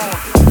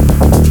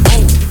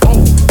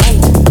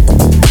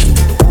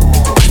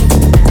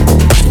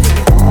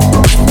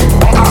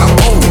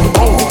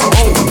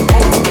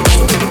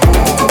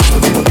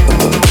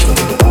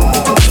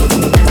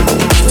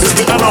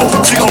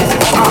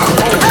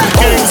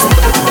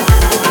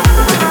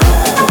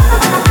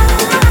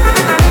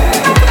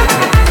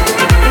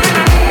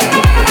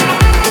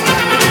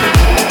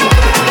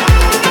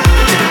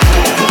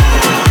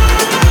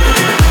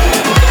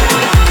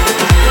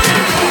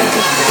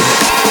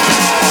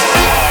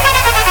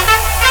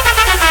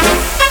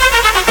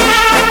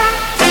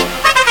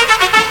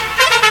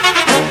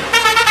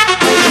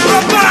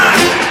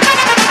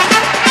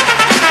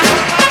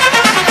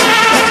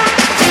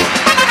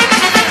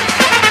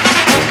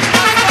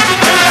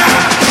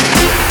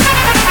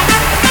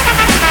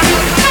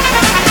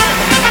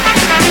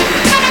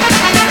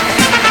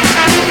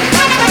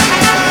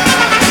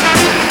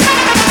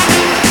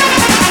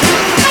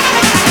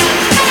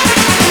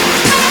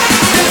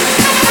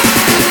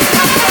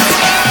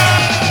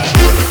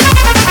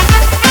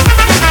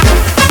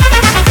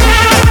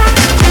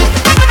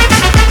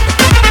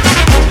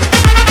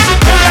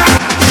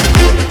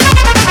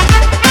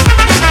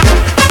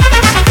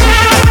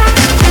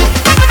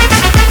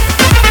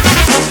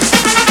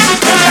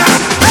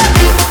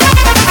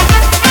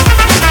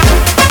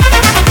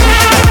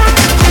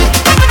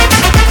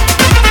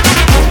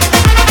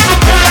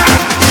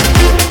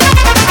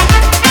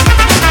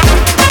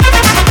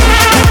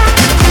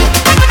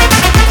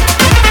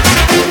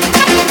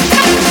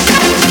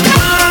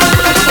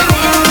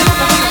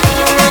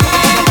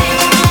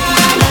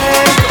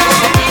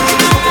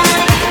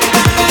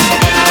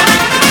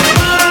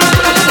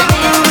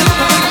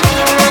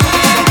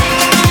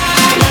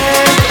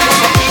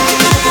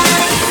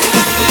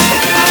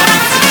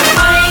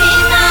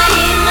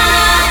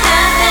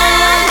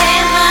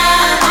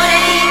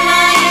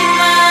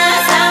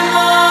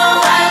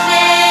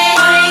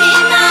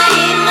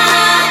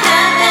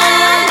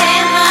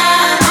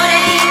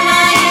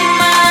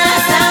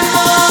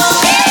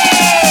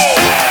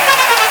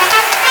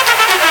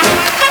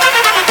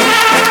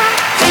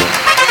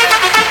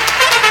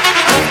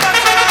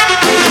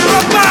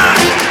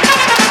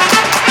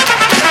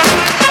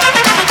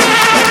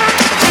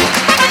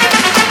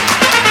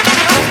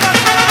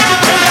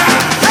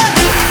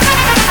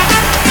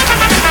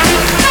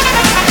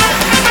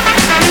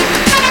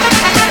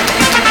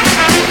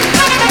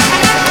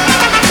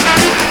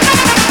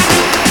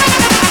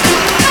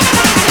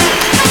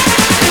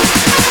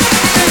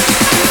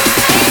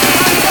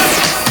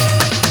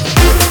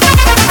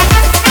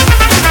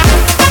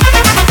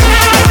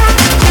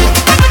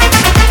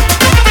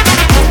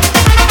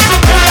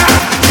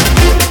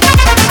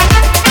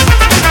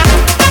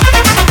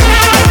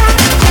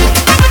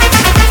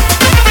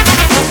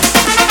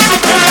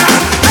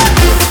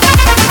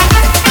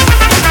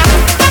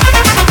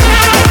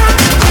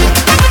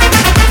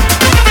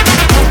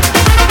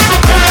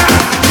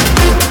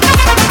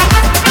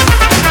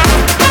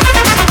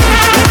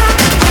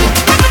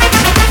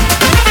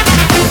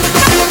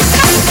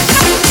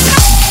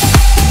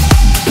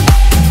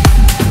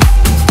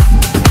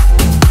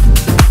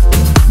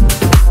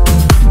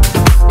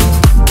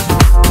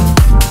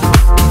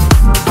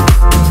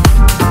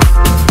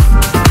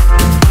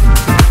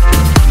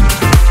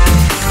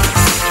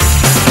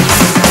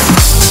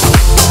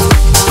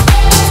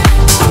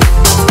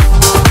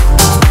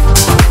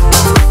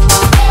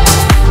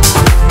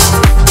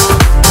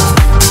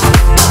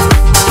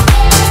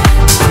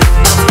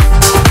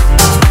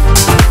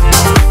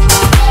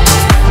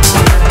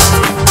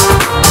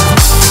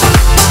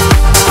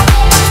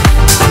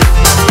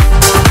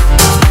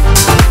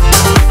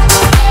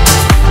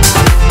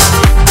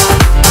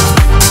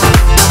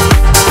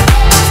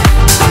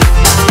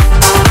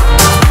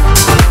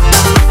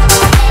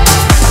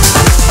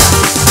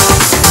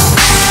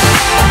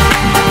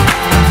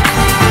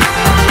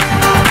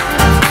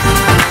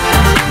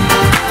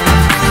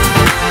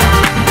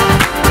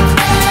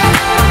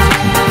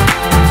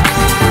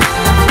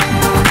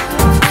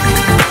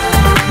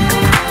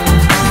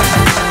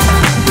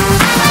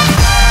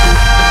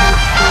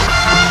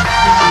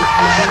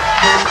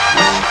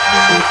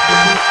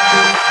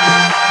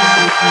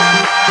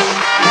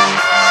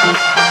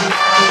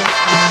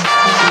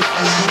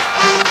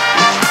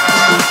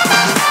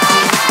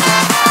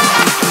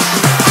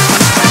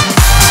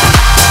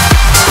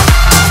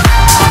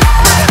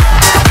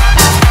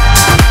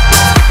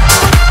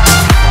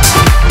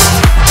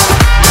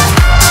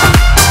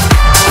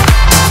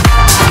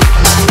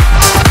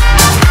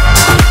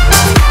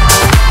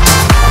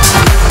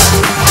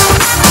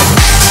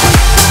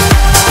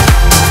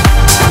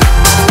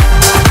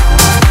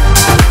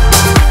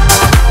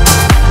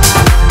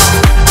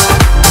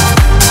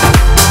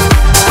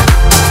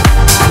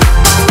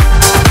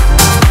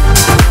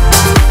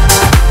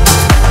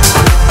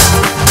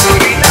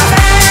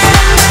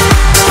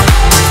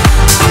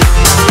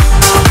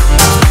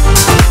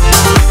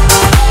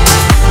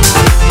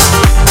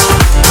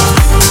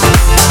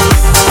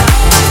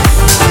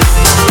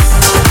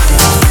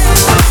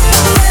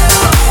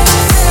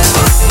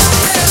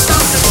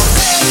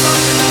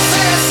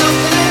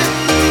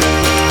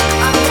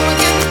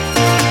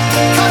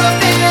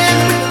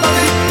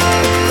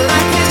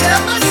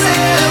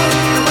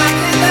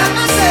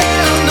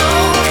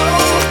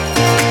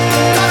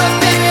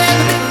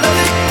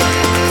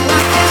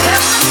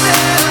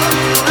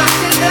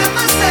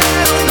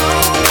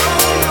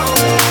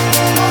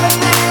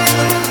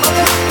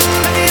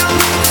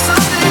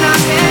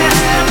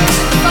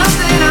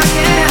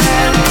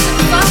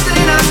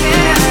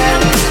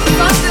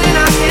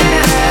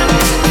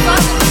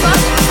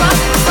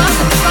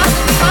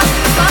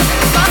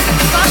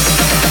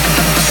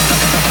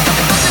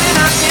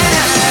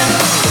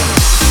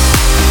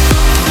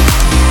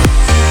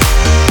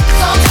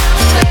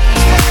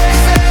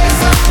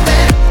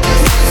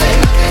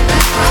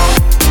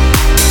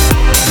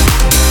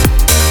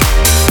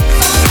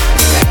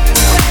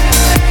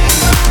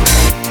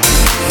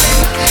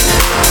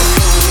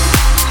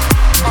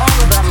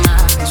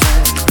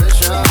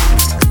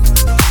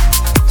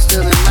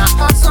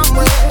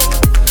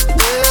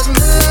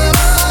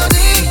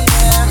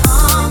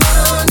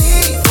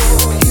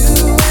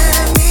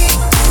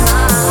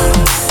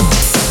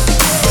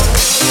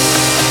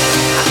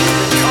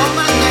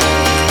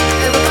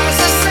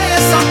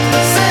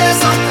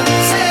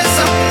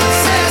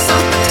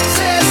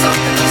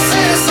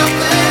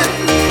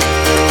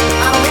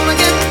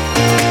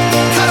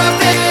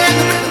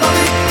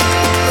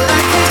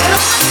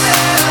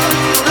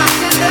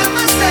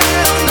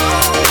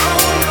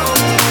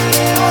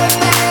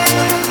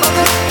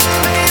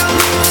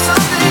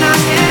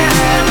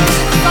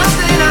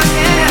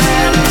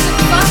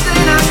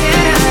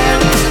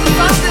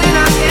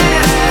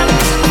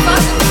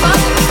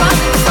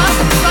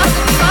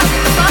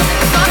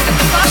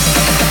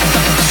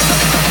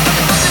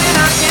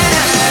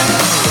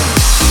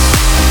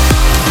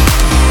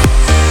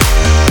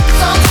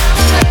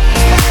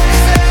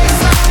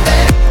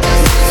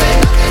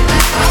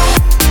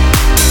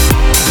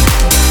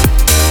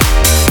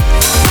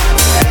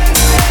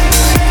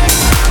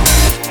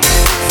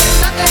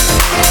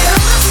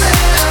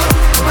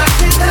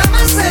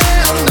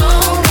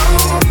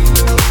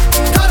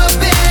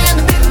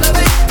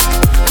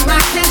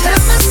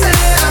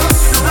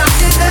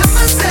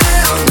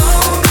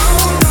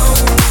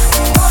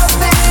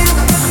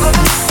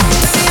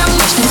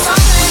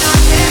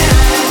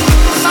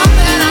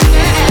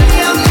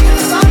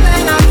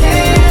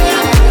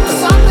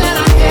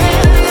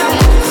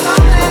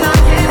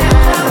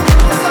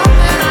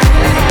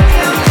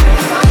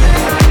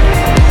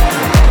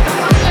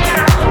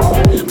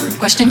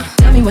 Question,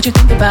 tell me what you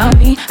think about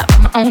me. I buy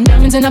my own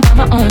diamonds and I buy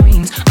my own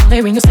rings.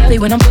 Only ring your celly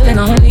when I'm feeling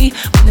lonely.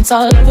 When it's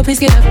all over, please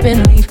get up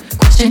and leave.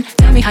 Question,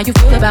 tell me how you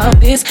feel about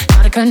this.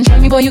 Try to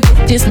control me, boy, you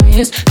get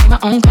dismissed. Pay my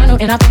own condo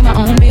and I pay my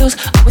own bills.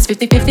 Always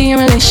 50-50 in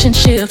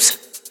relationships.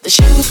 The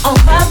shoes on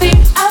my feet,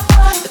 I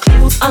buy. The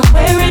clothes I'm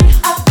wearing,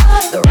 I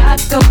buy. The rock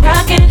I'm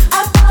rocking,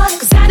 I buy.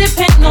 Cause I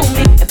depend on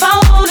me. If I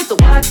want it, the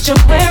watch I'm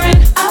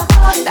wearing, I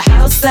buy. The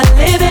house I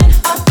live in,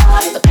 I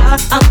buy. The car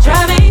I'm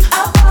driving,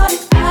 I buy.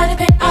 I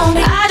depend on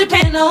me, I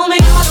depend on me.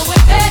 All the way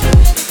back,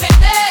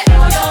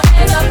 throw your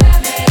hands up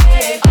at me.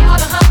 All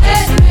the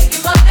hunters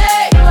making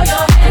money, throw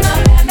your hands up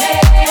at me.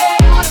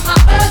 All the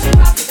moppers who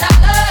rock the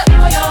dollar,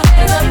 throw your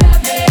hands up at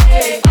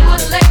me. All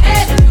the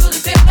ladies who do the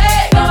big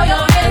way, throw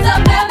your hands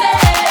up at me.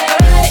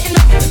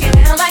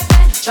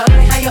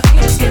 Charlie, how your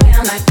angels get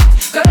down like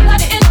that? Girl, I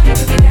didn't know you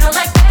could get down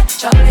like that.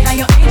 Charlie, how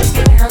your angels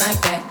get down like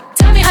that?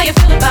 Tell me how you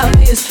feel about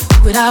this.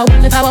 Do what I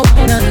want, live how I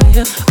wanna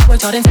live.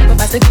 Worked hard and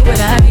sacrificed to get what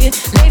I get.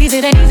 Ladies,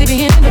 it ain't easy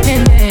being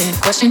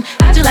independent. Question,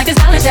 how'd you like this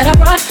knowledge that I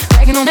brought?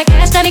 Bragging on that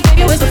cash that he gave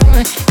you is the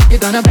front. If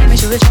you're gonna brag, make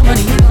sure it's your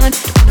money you want.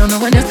 You don't know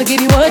one else to give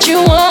you what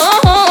you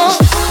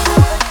want.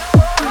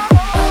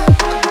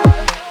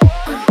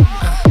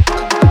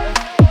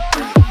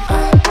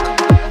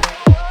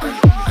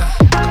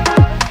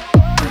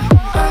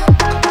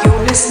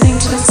 Listening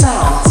to the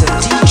sounds of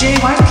DJ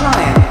White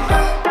Client.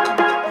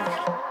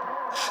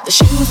 The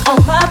shoes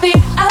on my feet,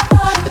 I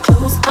buy. The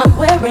clothes I'm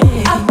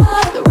wearing, I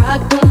buy. The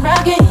rock I'm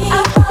rocking,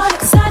 I buy.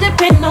 Cause I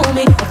depend on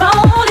me. If I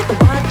want it, the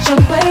watch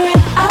I'm wearing,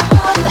 I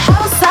buy. The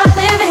house I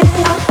live in,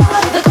 I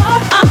buy. The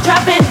car I'm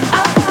driving,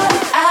 I buy.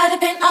 I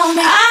depend on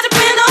me, I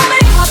depend on me.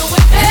 All the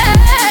way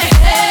back,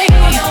 hey,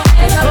 throw your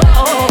hands up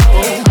at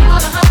me. All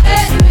the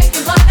hunters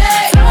making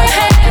money, throw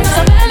your hands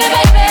up at me,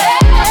 baby.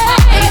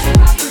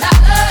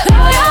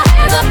 Throw your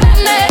hands up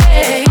at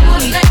me. All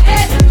the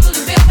ladies who do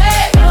the big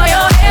way, throw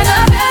your hands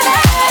up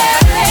at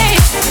me.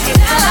 Get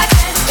down like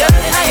that,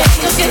 Charlie, how your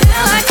angels get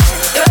down like that.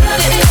 Girl, I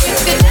didn't know you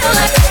could get down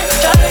like that.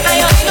 Charlie, how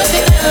your angels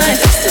get down like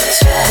that.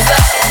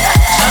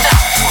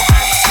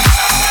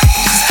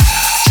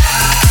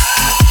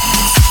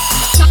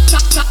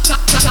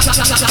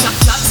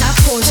 Top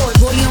Porsche,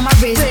 40 on my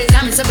wrist,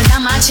 diamonds up and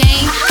down my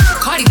chain.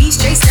 Cardi B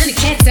straight stunning,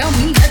 can't tell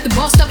me that the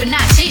boss up and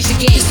not change the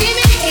game.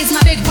 It's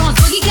my big bronze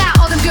boogie, got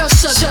all them girls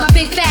shook. My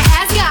big fat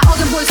ass got all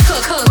them boys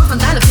cooked. We're from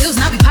dollar bills,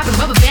 now we popping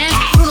rubber bands.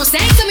 Bruno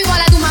sang to me while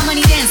I do my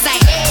money dance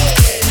like, hey.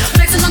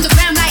 Flexing on the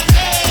gram like,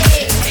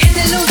 hey. Hit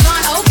that little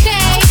John,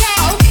 okay.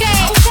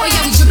 Oh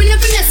yeah, we dripping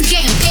and finessing,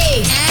 getting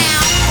paid.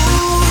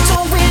 Ooh,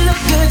 don't we look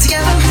good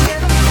together?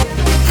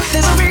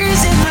 There's a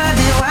reason why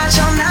they watch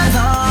all night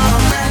long.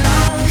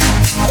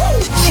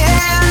 Yeah,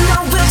 I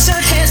know we'll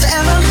turn heads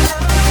forever.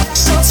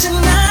 So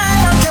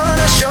tonight I'm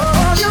gonna show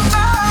you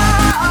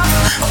off.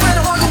 When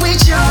I walk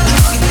with you, I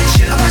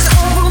watch the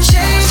whole room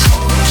change.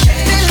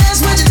 Then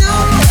that's what you do. No,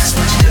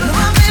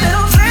 I'm feeling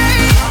on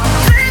free.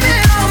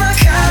 Blaming all my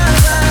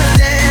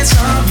confidence.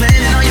 I'm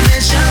blaming all your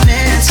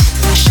measurements.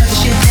 Shut the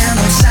shit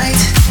down on sight.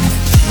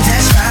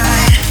 That's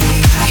right.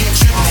 I get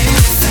tripping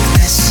with the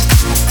mess.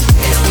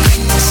 It don't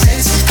make no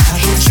sense. I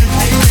get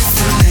tripping with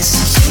the mess.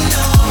 You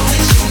know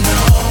it.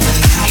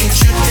 I get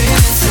tripping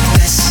with the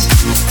mess. It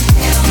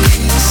don't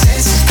make no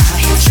sense. I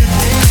get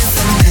tripping with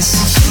the mess.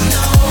 You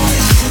know it.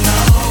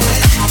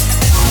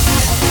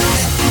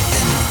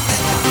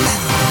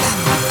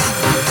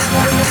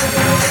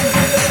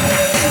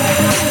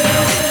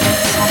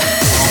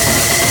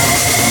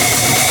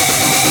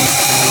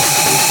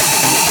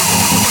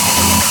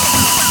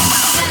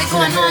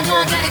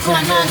 Got it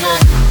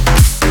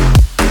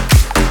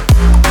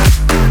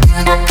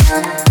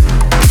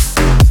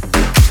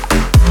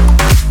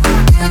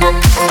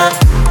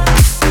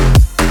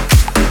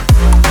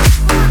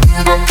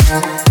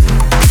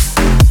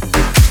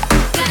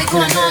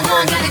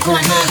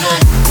going on.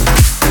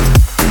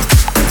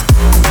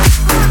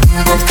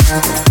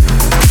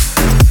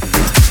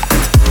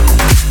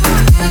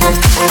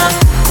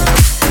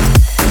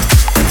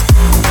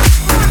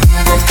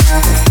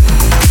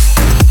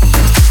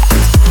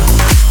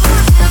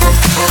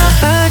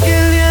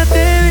 Aquel día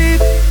te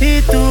vi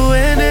y tu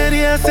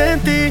energía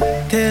sentí.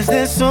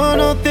 Desde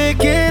solo te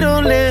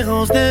quiero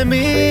lejos de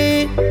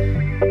mí.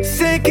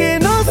 Sé que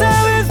no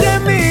sabes de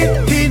mí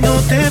y no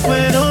te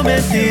puedo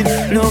mentir.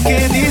 Lo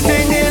que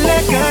dicen en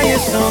la calle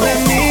sobre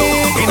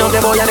mí y no te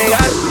voy a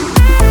negar.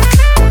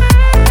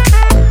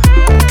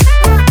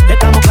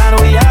 Estamos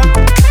claros y ya.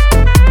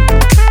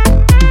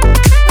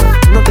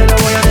 No te lo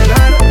voy a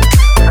negar.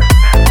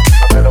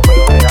 No te lo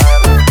puedo negar.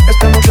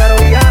 Estamos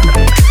claros y ya.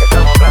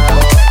 Estamos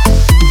claros.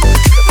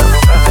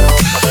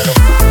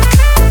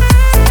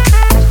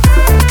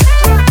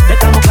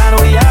 Estamos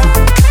claros y ya.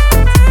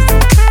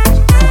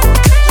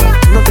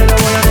 No te lo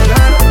voy a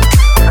negar.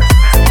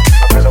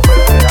 No te lo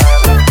puedo negar.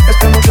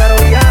 Estamos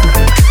claros y ya.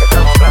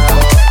 Estamos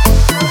claros.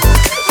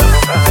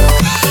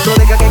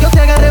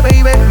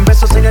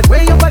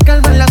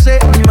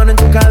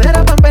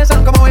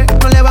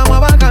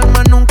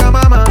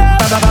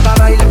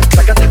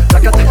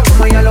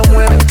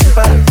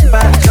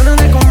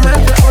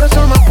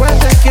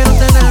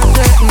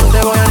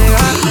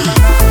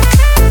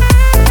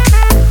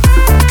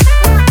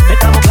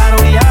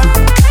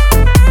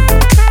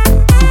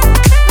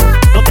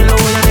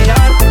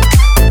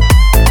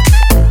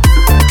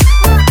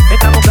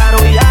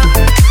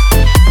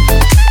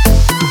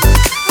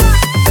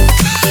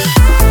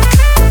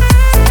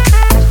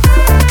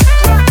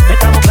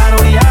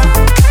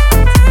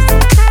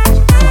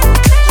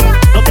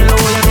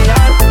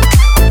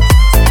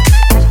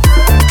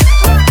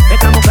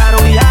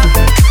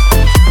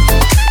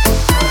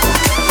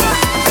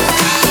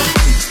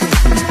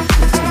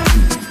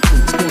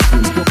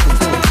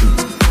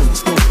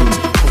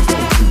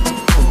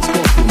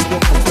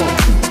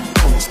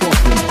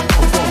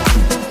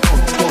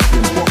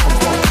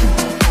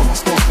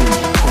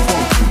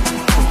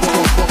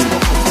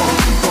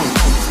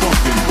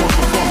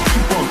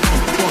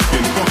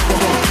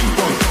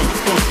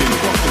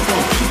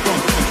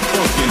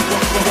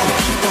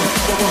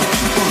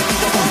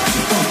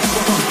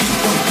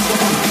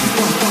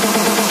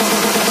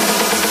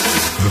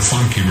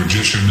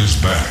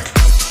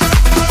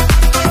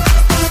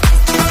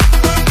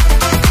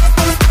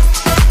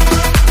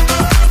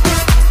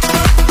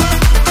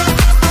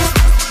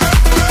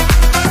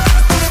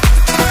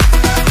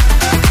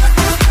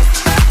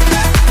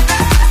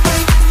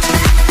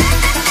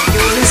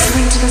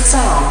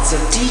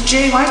 sounds of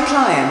DJ White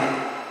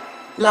Lion.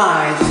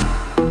 Live.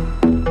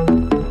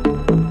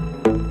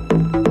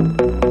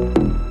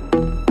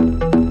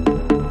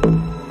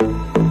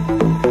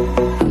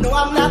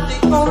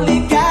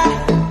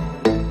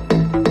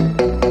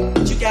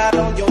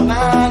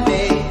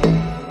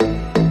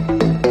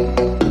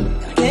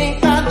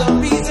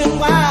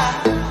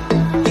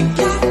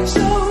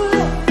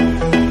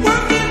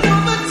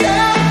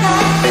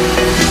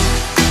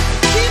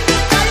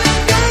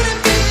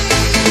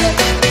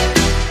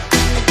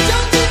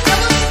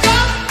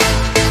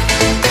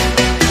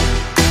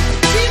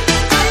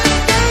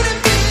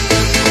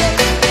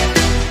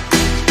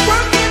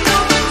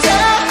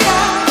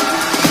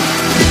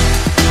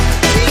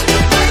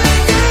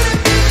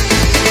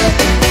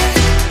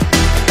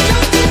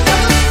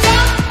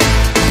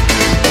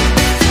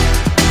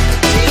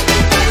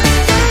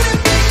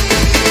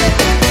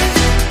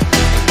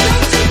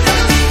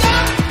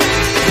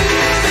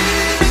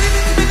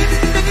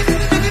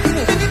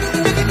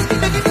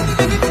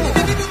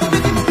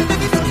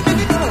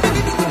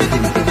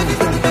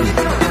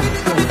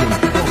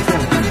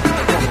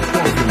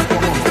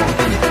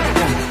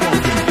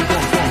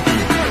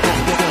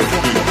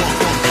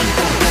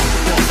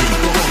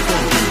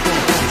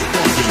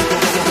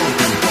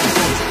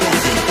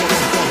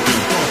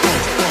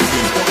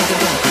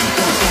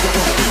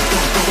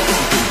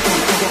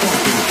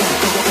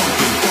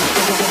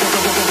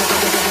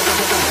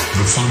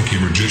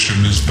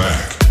 Is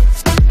back.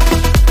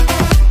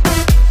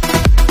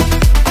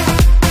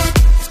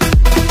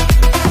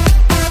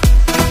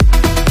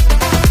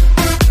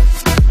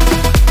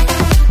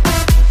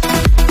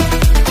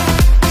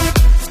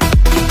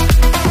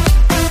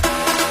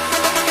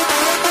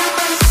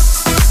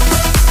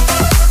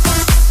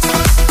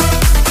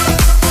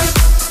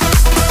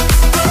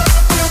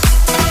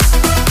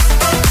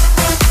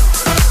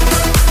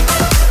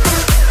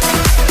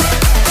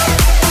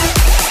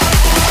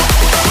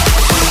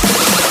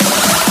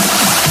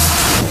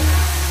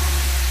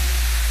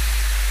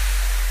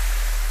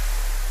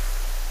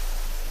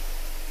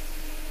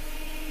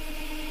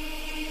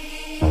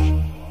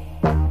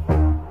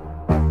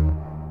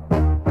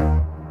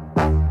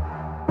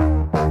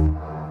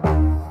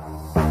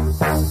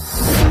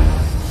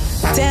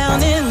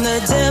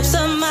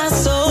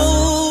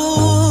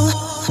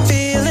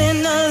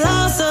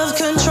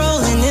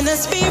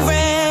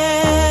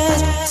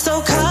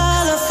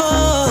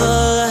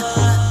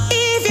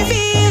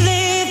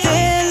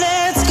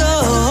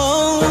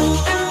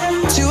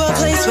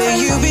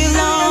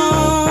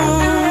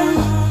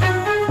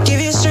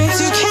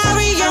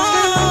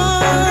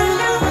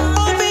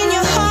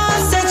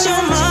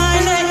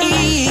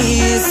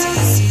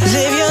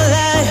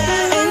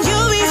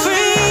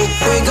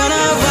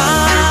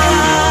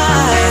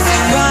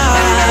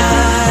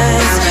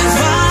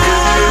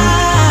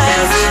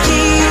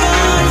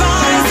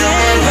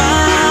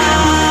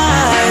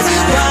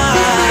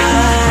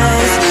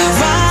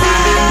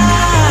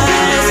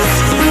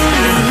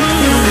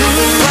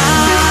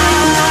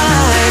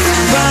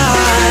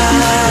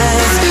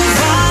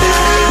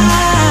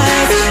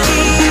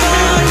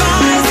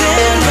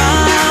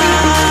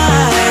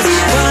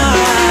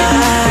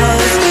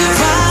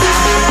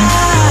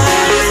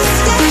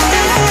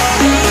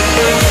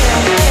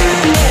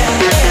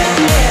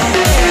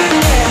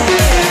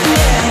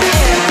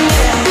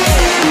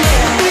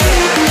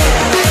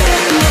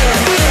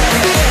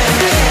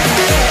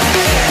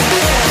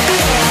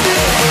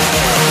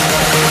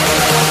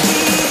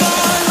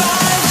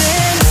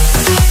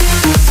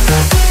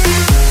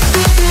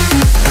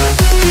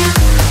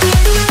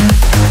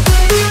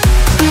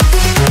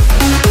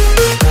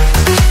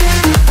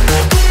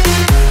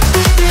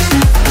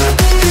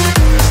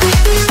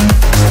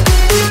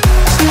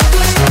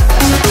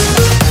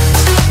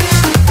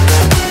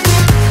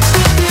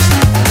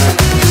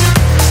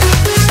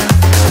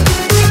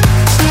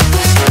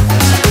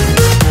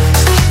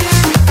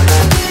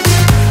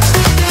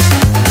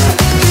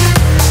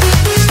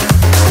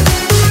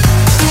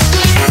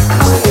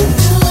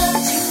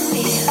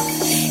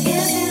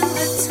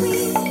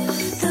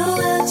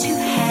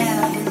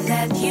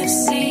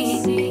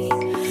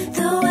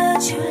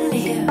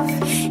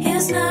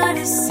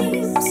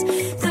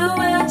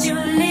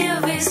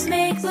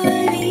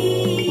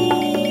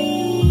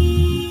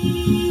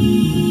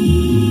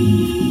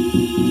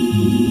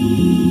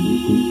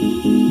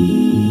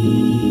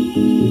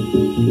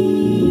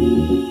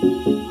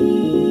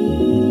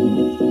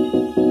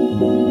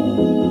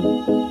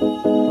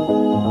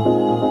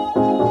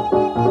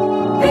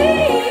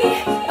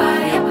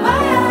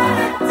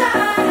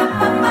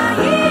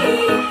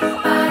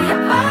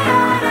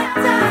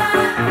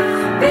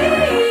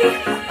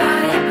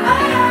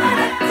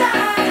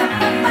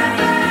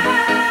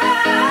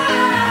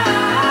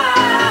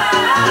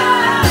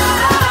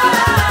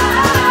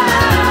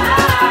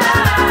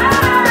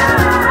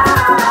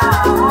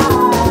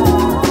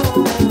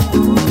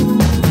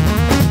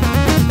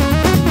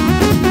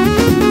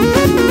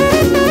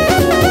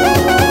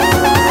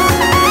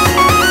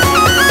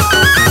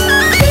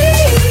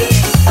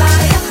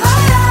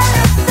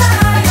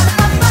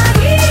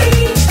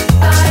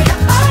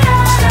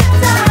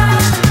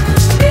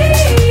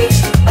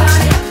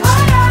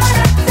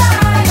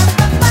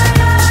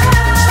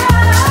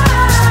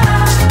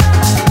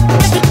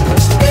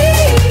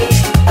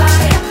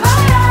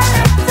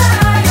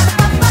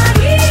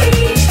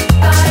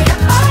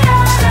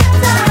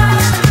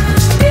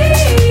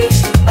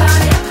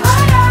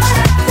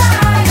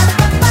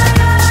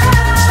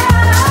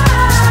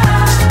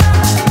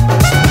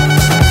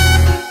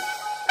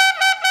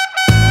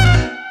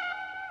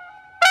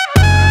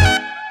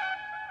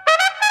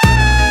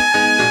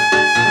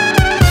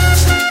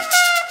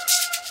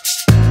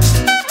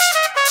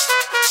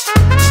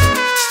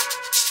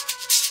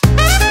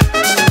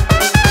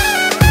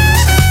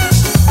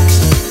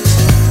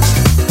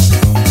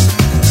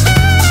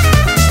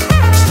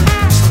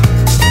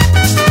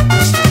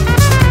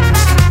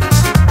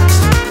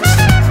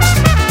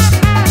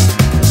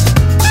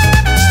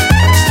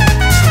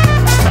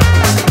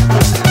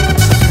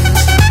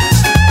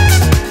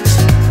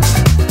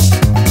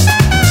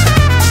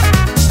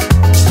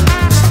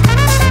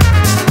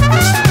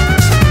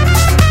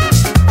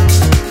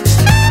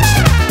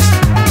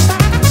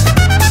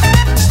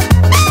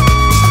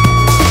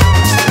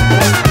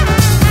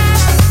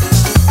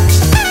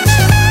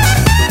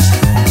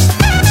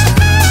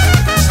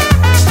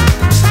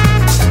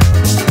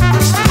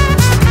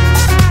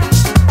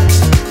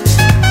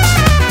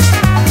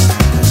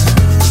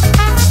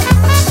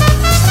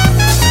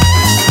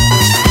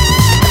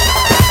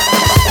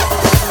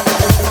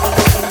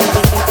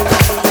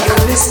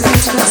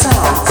 to the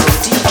sounds of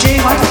DJ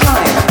White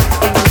Client.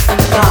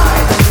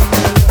 Live.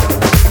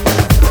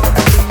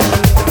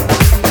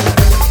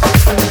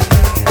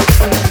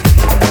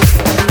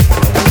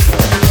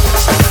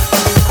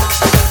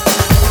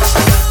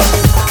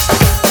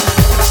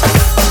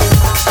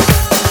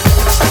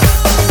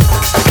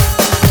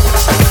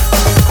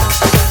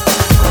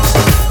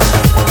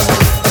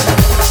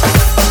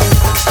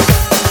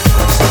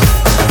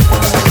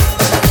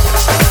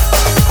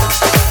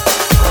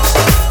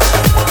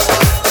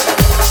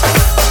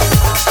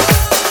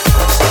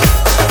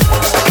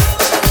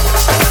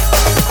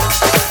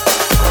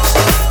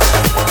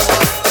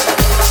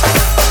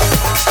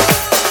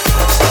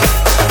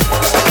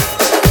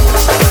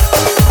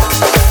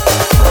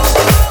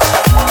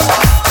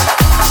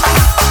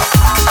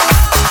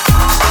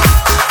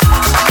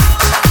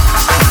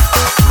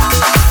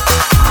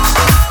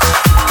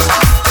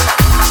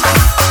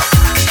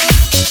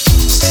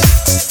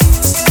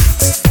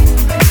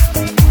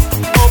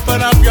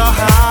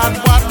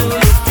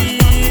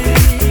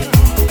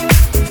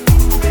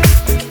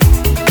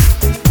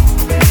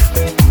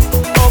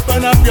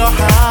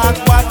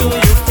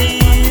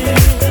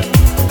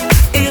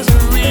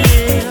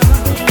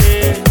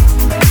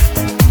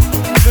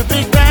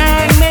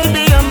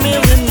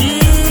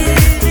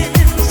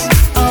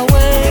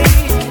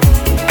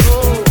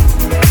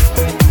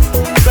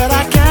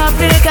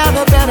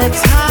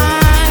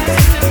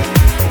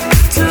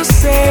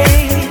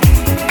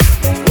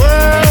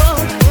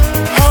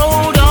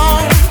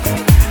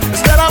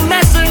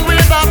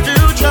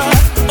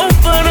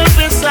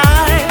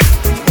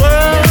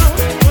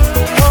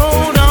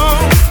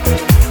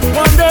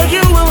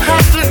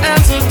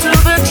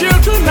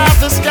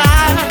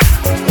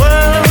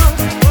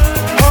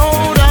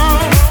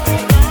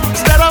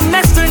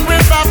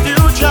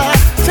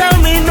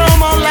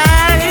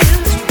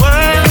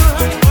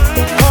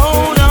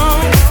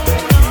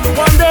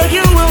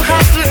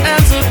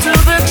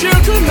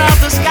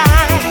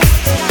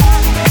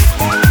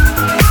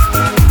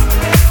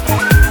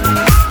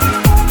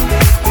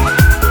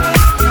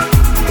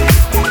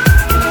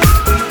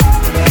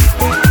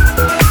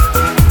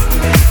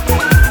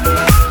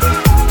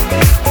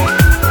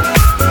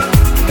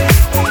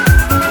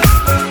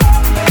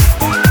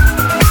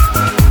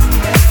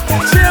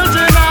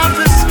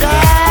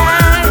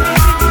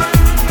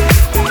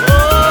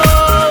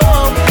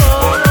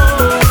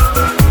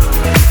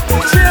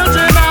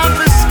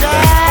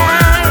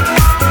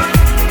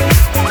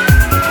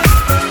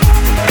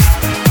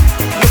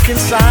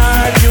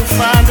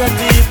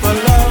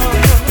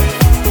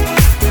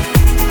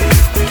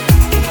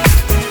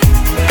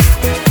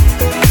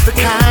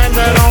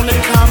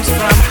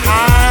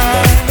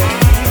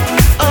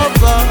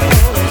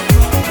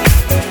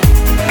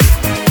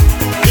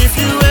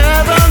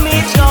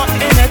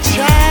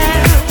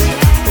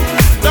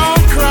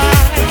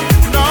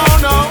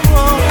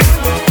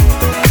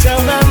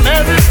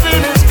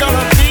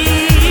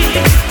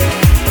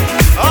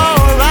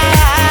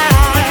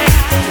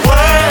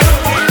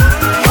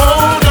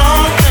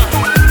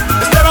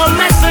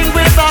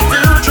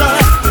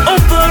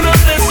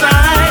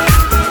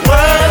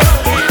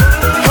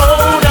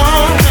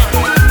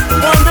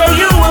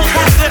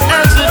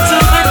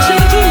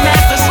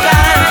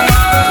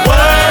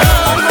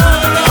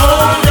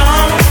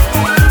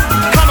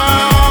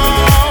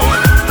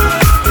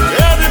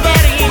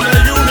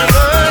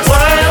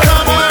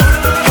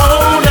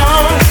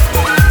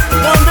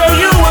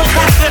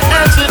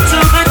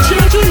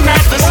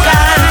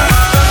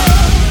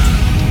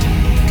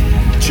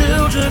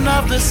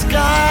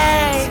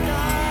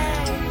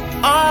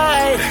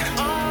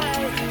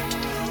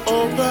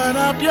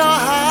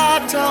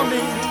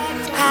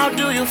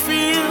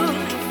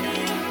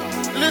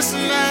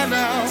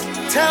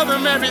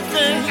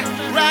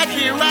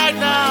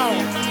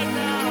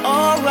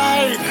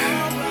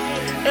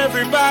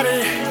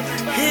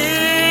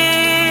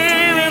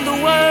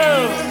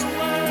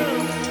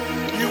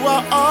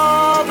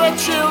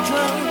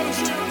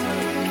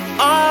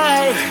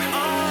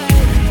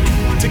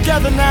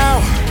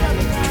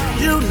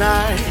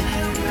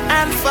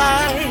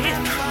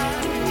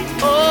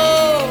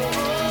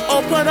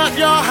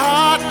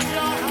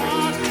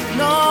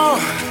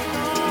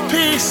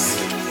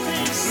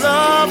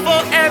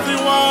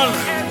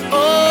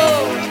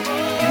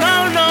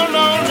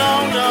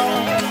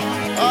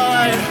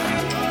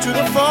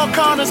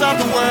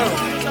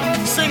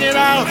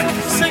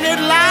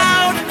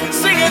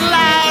 Sing it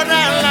loud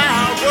and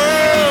loud,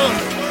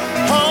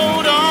 world.